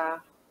like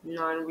a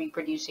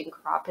non-reproducing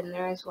crop in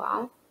there as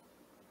well.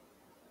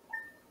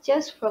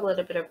 Just for a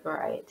little bit of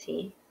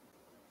variety.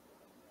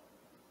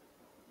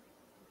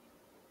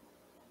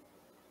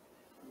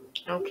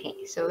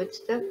 Okay, so it's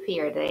the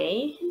fair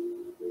day.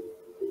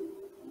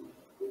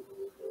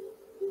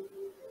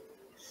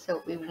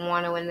 So we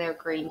want to win their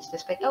greens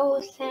display.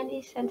 Oh,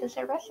 Sandy sent us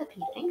a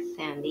recipe. Thanks,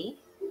 Sandy.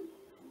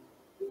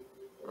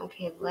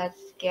 Okay,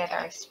 let's get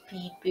our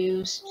speed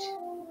boost.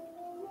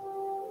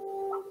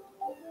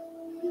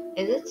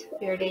 Is it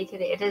fair day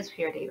today? It is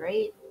fair day,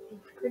 right? I'm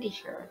pretty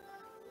sure.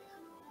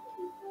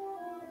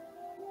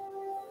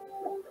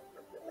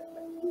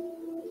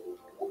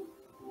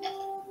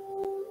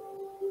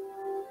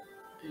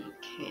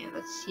 Okay,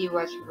 let's see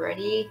what's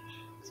ready.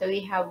 So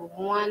we have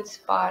 1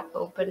 spot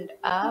opened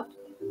up.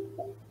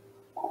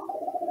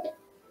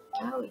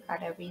 Oh, we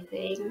got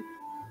everything.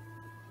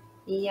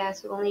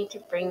 Yes, we'll need to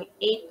bring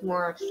 8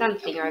 more of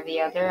something or the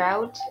other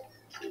out.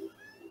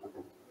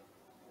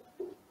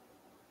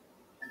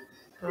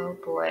 Oh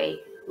boy,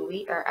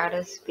 we are out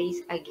of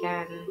space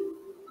again.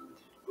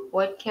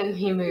 What can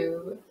we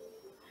move?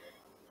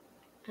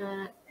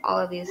 All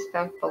of these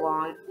stuff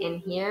belong in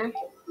here.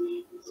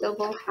 So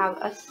we'll have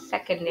a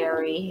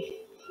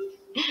secondary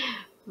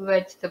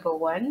vegetable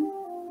one.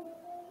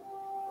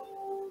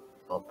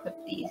 We'll put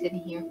these in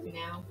here for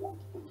now.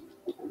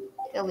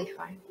 They'll be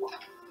fine.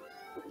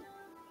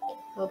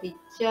 They'll be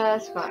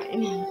just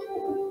fine.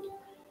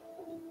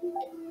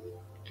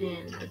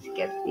 And let's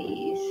get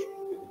these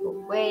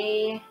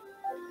away.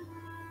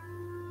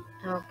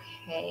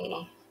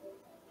 Okay.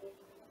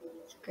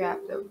 Let's grab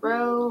the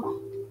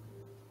row.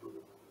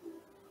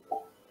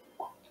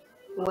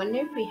 Wonder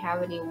if we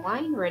have any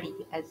wine ready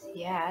as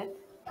yet.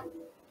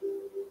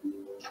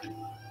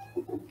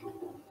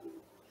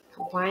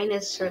 Wine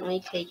is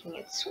certainly taking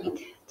its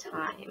sweet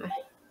time.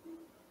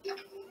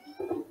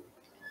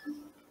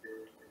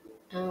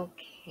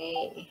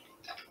 Okay.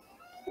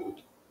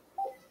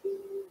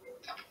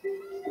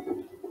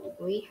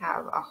 We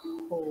have a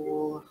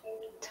whole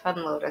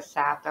ton load of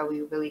sap that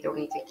we really don't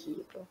need to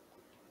keep.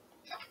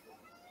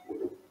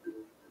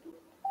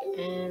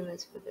 And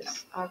let's put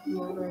this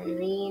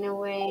aquamarine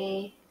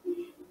away.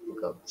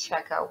 We'll go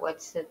check out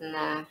what's in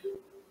the...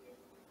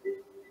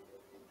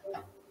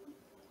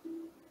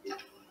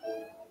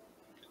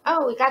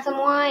 Oh, we got some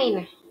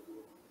wine!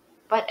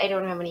 But I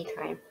don't have any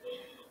time.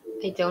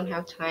 I don't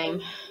have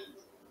time.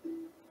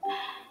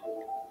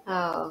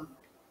 Oh,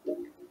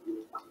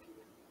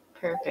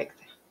 perfect.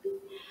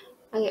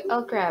 Okay,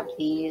 I'll grab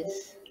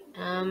these.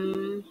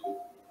 I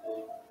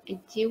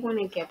do want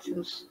to get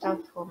some stuff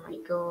for my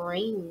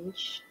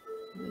Grange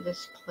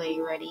display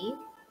ready.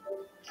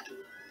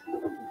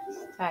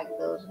 Stack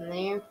those in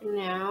there for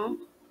now.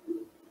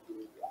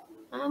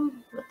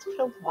 Let's put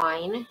a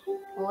wine.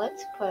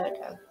 Let's put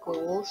a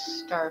gold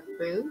star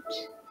fruit.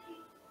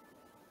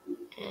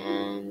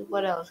 And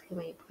what else can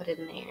we put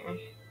in there?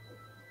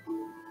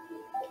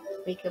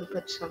 We can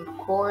put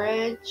some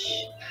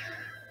forage.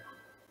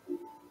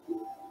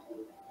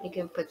 We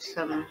can put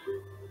some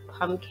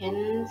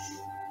pumpkins.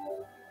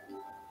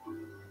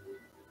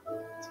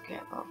 Let's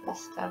grab all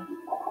this stuff.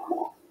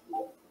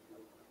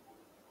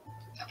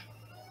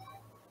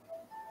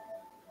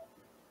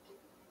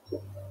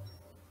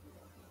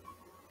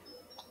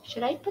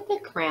 Should I put the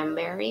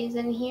cranberries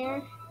in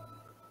here?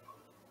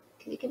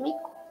 Because you can make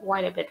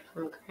quite a bit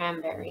from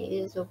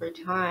cranberries over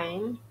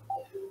time.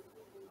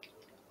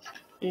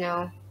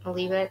 No, I'll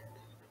leave it.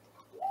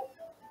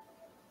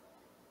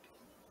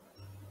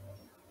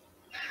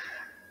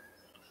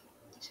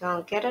 So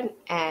I'll get an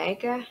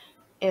egg,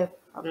 if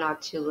I'm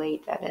not too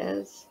late, that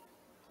is.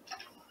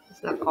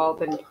 It's not all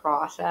been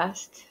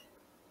processed.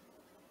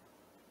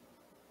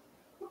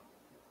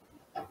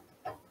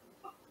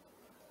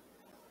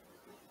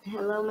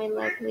 Hello, my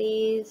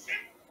lovelies.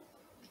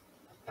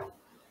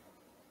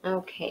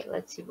 Okay,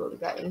 let's see what we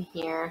got in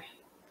here.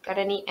 Got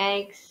any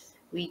eggs?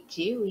 We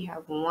do. We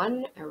have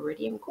one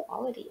iridium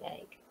quality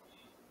egg.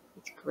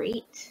 It's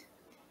great.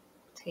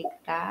 Take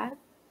that.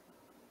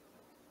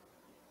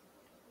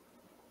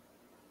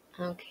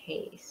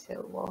 Okay,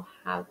 so we'll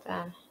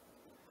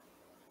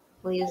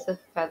use the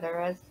feather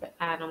as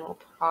the animal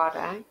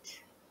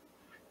product.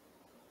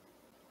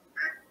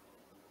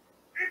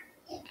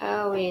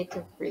 Oh, we need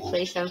to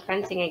replace some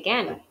fencing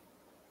again.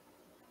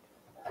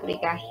 What do we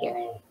got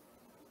here?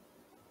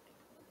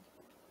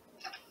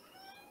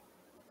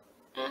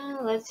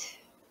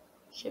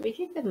 Should we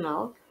take the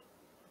milk?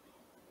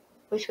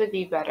 Which would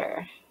be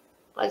better?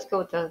 Let's go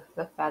with the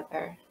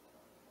feather.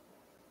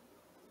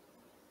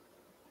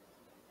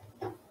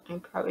 I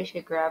probably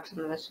should grab some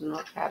of this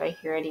milk out of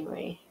here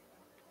anyway.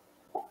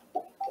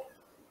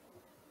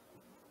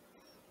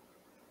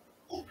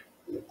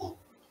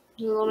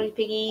 Hello, my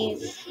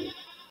piggies.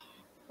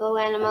 Hello,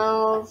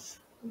 animals.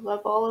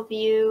 Love all of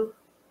you.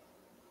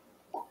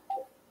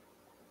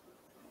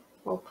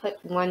 We'll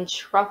put one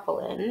truffle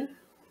in.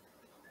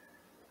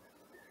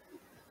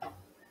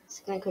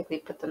 Just gonna quickly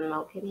put the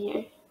milk in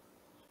here.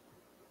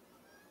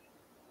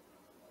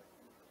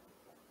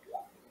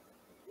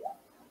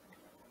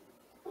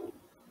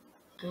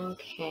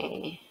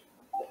 Okay.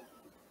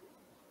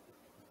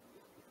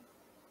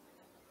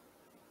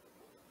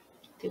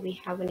 Do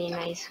we have any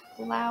nice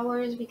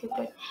flowers we could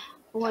put?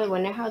 Oh, I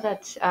wonder how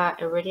that's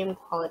iridium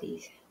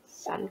quality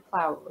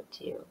sunflower would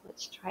do.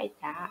 Let's try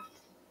that.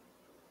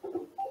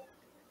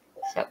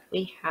 So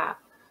we have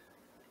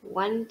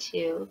 1,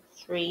 2,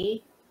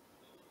 3,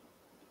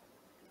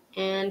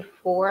 and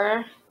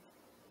 4.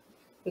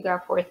 We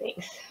got 4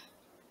 things.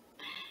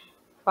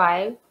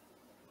 5.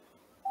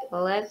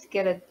 Let's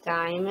get a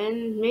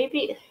diamond.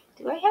 Maybe,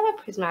 do I have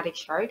a prismatic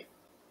shard?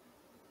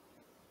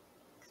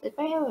 If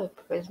I have a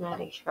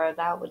prismatic shard,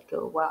 that would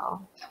go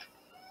well.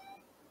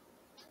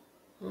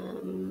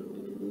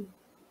 No.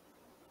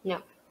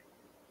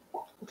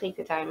 We'll take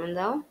the diamond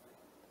though.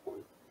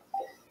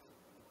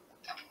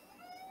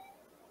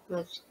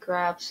 Let's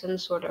grab some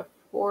sort of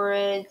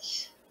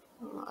forage.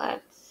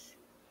 That's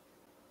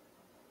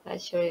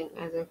showing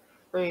as a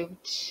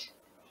fruit.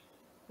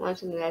 One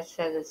something that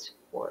says it's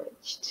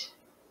foraged.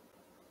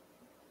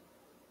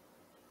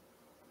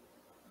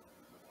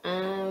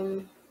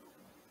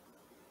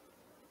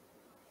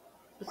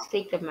 Let's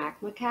take the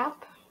magma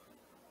cap.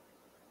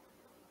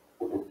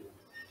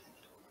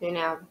 We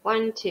now have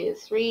 1, 2,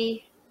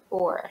 3,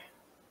 4,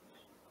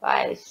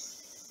 5.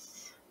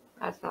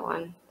 That's not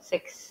 1,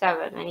 6,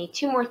 7. I need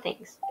 2 more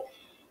things.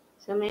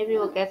 So maybe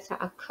we'll get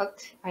a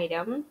cooked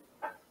item.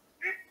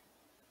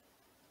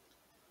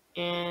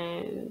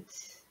 And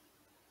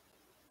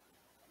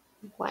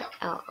what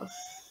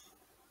else?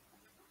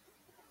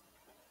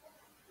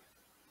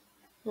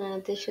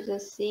 Dish of the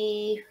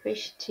sea,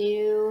 fish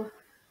 2.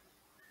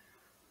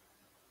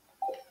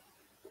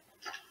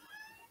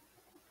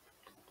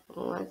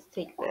 Let's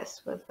take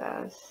this with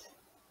us.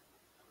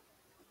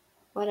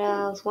 What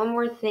else? One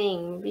more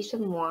thing. Maybe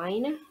some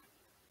wine.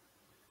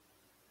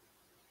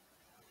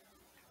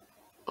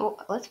 Oh,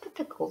 let's put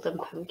the golden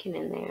pumpkin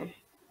in there.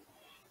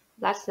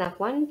 That's enough.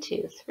 1,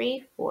 2,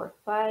 3, 4,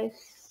 5,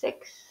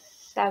 6,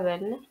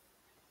 7,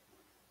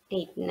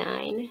 8,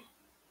 9.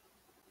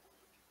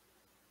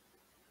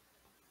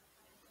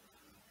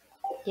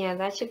 Yeah,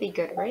 that should be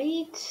good,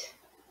 right?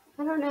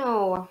 I don't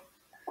know.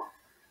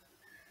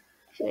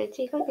 Should I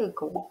take like a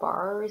gold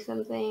bar or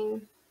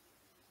something?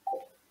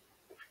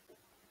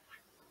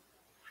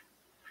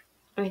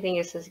 I think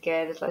this is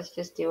good. Let's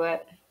just do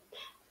it.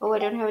 Oh, I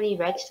don't have any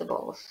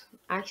vegetables.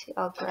 Actually,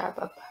 I'll grab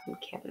a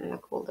pumpkin, a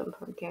golden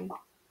pumpkin.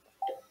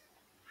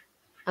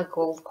 A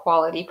gold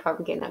quality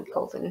pumpkin, not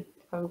golden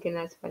pumpkin.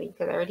 That's funny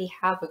because I already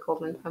have a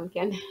golden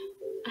pumpkin.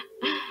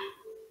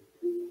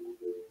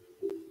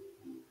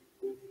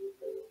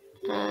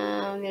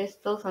 There's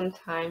still some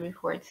time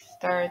before it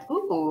starts.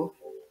 Ooh,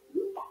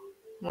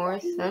 more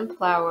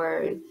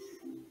sunflowers.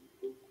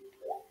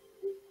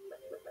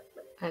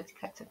 Let's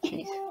cut some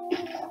trees.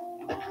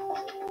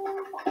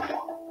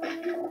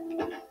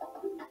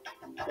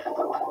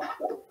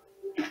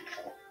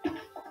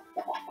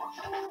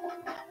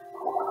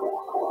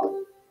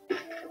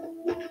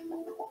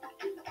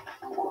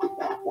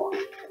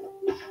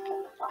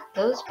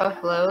 Those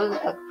buffaloes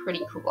look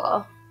pretty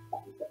cool.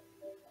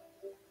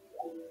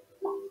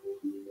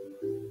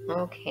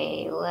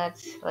 Okay,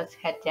 let's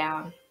head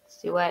down.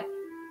 Let's do it.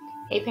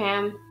 Hey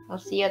Pam, I'll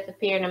see you at the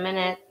pier in a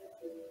minute.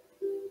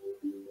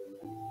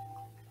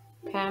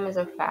 Pam is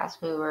a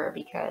fast mover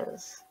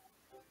because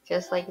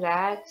just like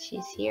that,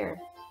 she's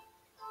here.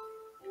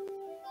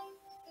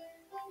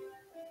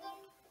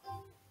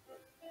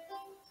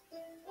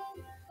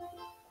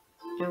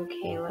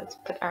 Okay, let's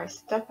put our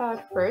stuff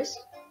out first.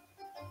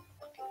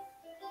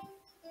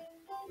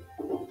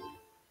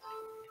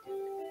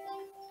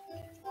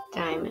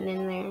 Diamond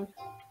in there.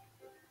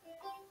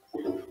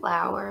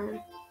 Flour.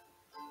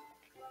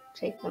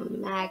 Take the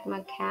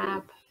magma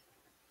cap.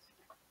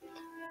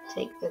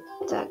 Take the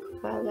duck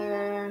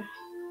feather.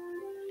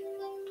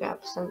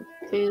 Drop some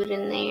food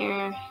in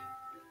there.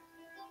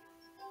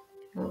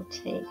 We'll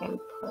take and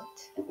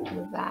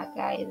put that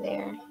guy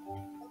there.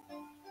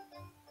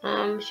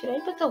 Should I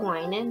put the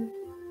wine in?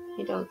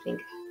 I don't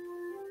think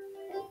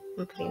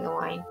I'm putting the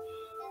wine.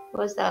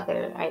 What's the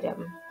other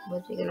item?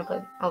 Was we gonna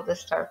put? Oh, the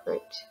star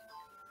fruit.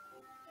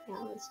 Yeah,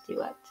 let's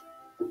do it.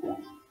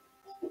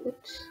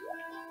 Oops.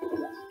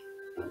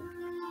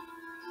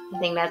 I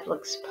think that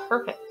looks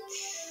perfect.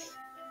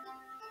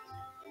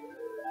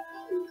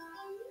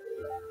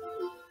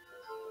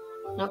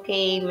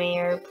 Okay,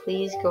 Mayor,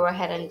 please go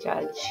ahead and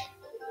judge.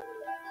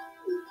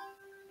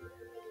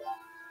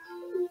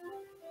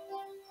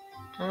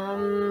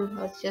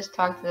 Let's just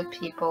talk to the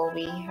people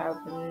we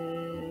have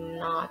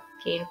not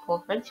gained full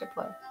friendship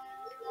with.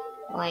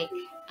 Like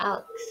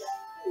Alex.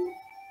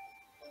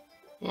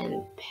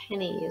 And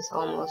Penny is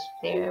almost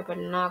there, but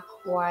not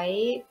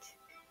quite.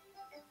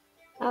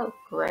 Oh,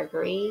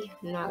 Gregory,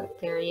 not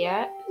there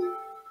yet.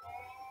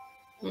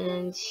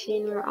 And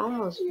Shane, we're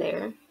almost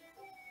there.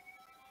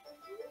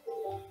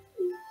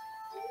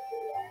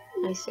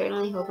 I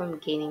certainly hope I'm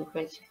gaining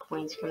friendship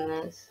points from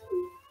this.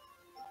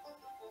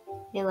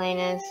 Hey,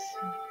 Linus,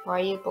 why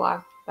are you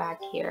blocked back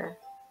here?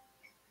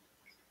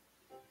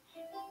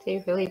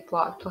 They really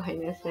blocked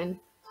Linus in.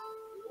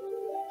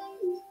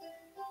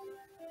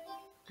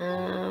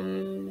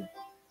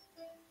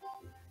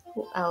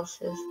 Who else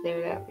is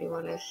there that we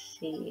want to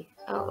see?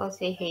 Oh, let's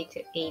say hey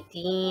to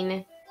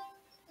 18.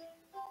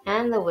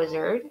 And the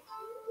wizard.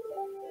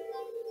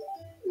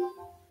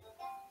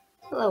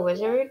 Hello,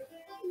 wizard.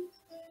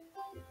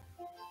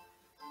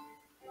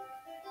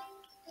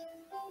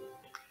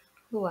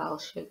 Who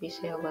else should we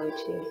say hello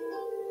to?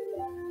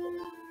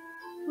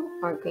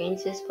 Our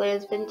greens display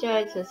has been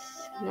judged.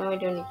 No, I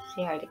don't need to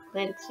say hi to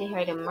Clint. Say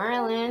hi to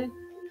Marlin.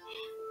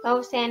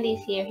 Oh,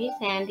 Sandy's here. Hey,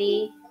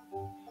 Sandy.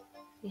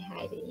 Say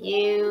hi to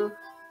you.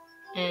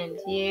 And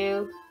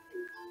you.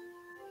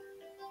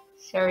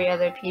 Sorry,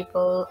 other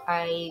people.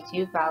 I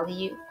do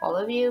value all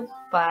of you,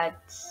 but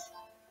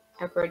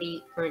I've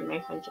already earned my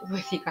friendship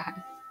with you guys.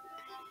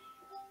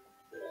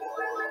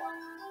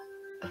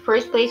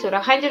 First place with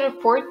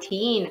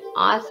 114.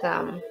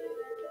 Awesome.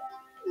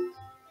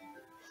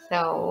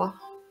 So,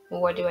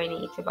 what do I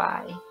need to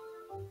buy?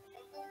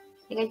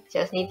 I think I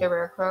just need the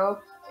rare crow.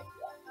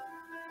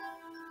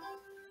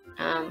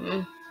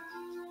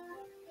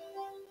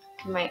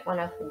 I might want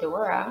a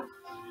fedora.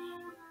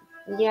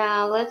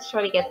 Yeah, let's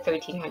try to get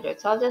 1300.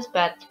 So I'll just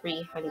bet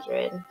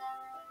 300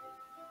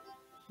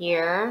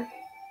 here.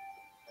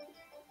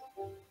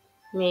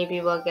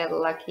 Maybe we'll get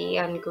lucky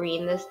on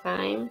green this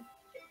time.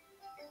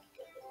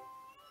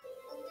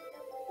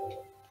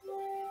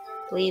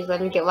 Please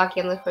let me get lucky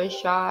on the first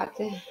shot.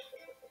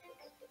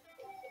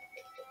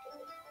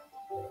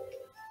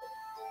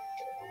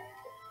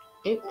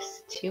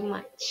 Oops, too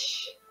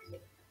much.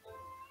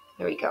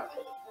 There we go.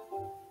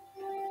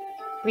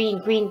 Green,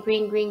 green,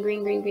 green, green,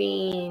 green, green,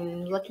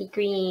 green. Lucky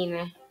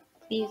green.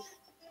 Please.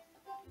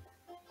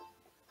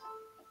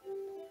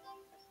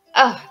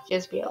 Oh,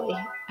 just barely.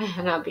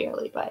 Not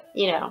barely, but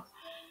you know.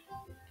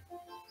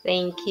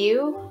 Thank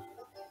you.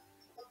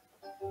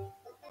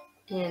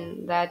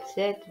 And that's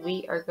it.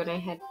 We are gonna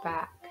head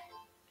back.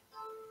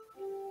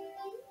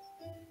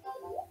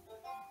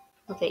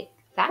 I'll take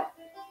that.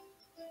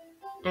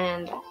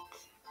 And that.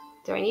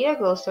 Do I need a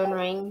glowstone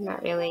ring?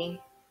 Not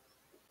really.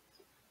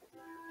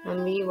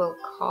 And we will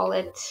call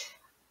it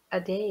a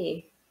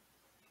day.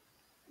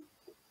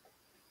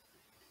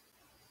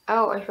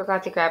 Oh, I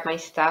forgot to grab my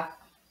stuff.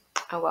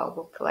 Oh well,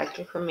 we'll collect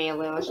it from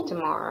mailers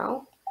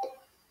tomorrow.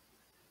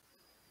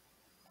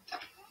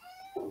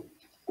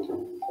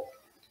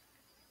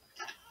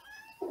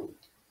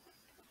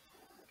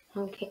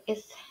 Okay,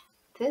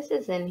 this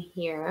is in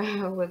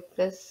here with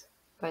this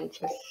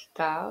bunch of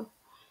stuff.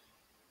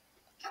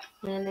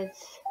 And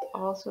it's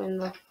also in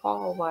the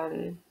fall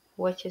one,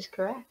 which is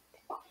correct.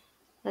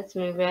 Let's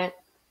move it,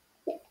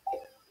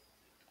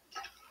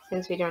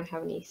 since we don't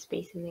have any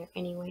space in there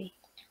anyway.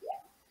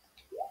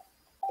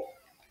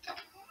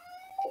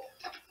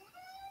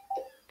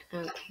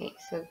 Okay,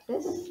 so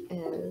this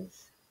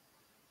is,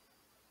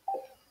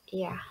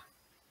 yeah,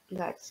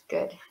 that's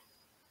good.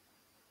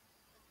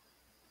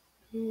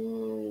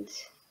 And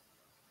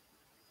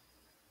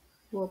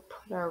we'll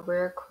put our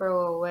rare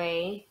crow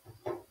away.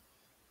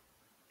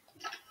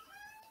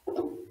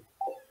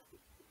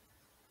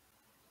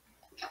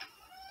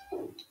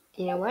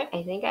 You know what?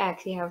 I think I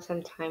actually have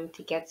some time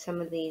to get some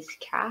of these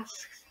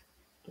casks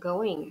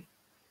going.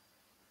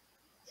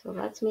 So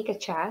let's make a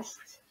chest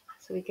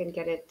so we can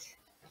get it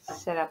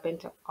set up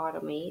into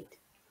automate.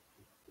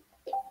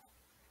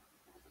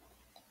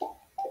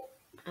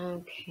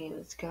 Okay,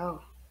 let's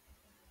go.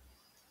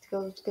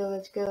 Let's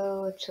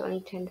go. It's only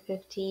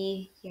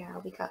 10:50. Yeah,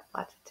 we got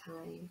lots of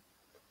time.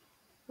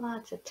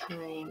 Lots of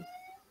time.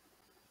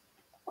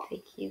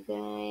 Thank you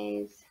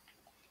guys.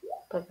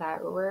 Put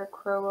that rare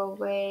crow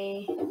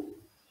away.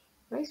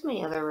 Where's my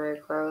other rare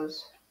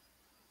crows?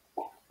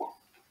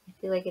 I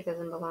feel like it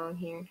doesn't belong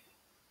here.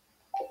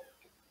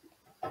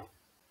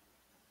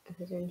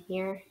 Is it in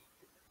here?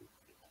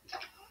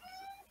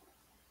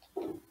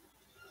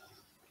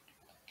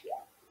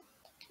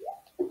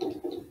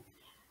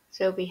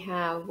 So we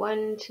have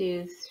 1,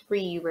 2,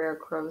 3 rare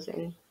crows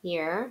in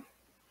here.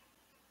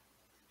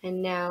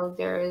 And now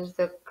there's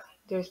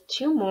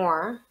 2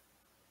 more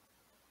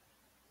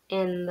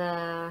in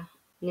the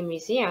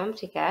museum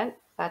to get.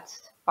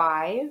 That's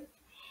 5.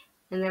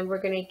 And then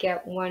we're gonna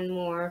get 1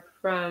 more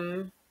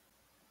from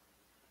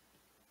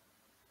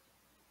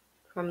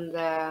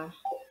the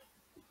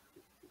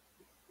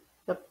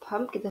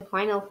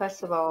final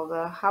festival,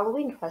 the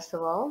Halloween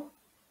festival.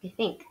 I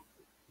think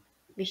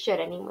we should,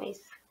 anyways.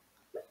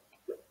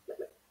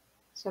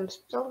 So I'm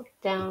still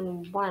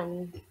down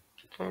 1,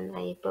 and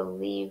I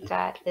believe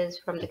that is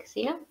from the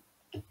casino.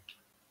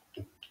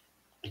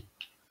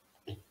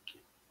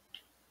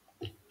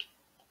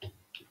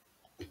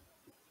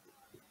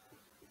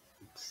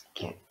 Let's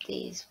get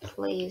these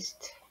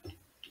placed.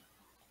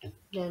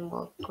 Then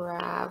we'll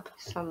grab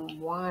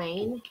some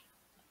wine.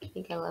 I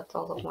think I left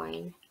all the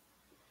wine.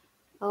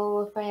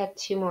 Oh, if I had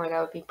 2 more, that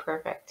would be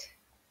perfect.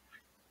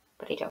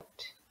 But I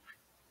don't.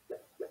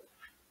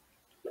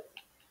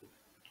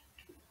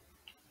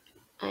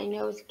 I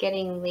know it's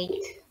getting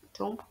late.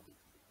 Don't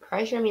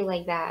pressure me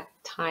like that.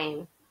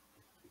 Time.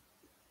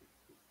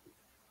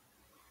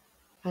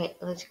 Alright,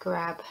 let's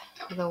grab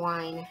the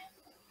wine.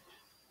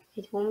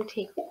 It won't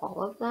take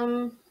all of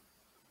them.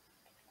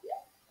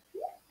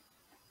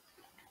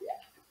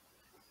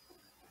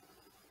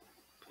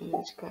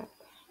 Let's grab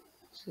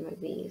some of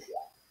these.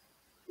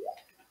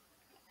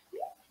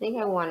 I think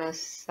I want to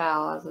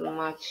sell as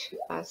much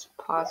as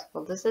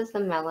possible. This is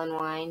the melon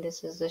wine.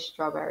 This is the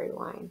strawberry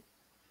wine.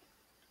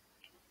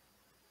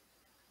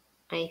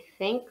 I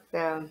think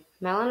the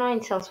melon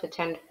wine sells for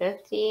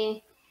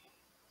 $10.50.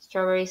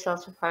 Strawberry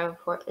sells for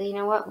 $5.40. You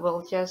know what?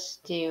 We'll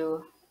just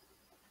do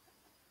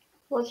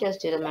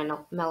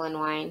the melon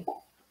wine.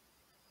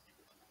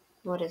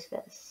 What is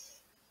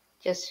this?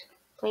 Just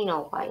plain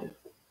old wine.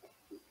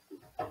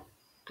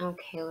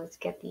 Okay, let's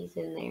get these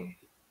in there.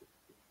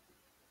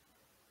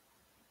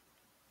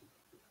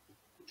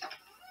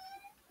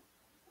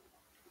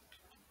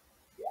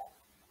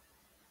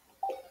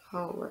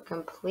 Oh, we're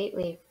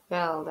completely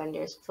filled and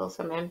there's still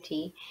some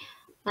empty.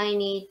 I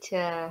need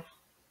to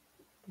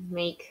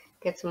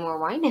get some more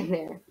wine in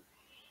there.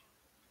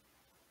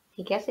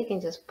 I guess I can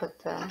just put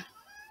a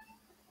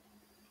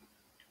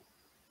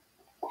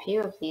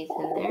few of these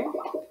in there.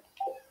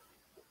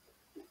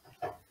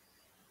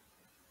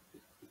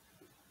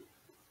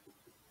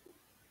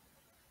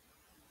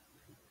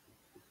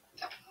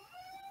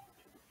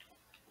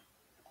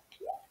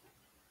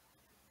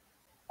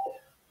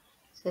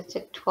 So I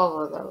took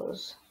 12 of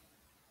those.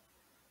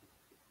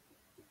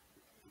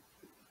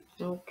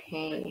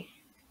 Okay.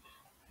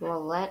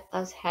 Well, let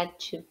us head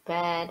to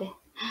bed.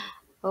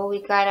 Oh, we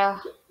got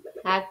a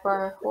hat for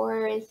our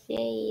horse.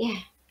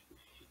 Yay.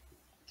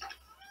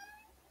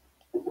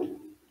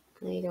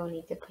 I don't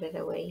need to put it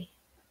away.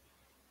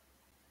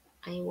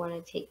 I want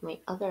to take my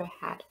other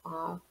hat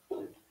off.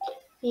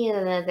 Need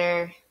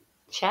another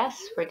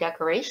chest for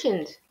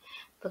decorations.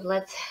 But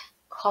let's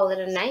call it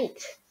a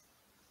night.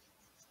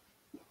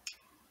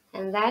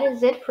 And that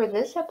is it for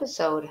this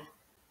episode.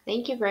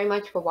 Thank you very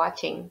much for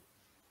watching.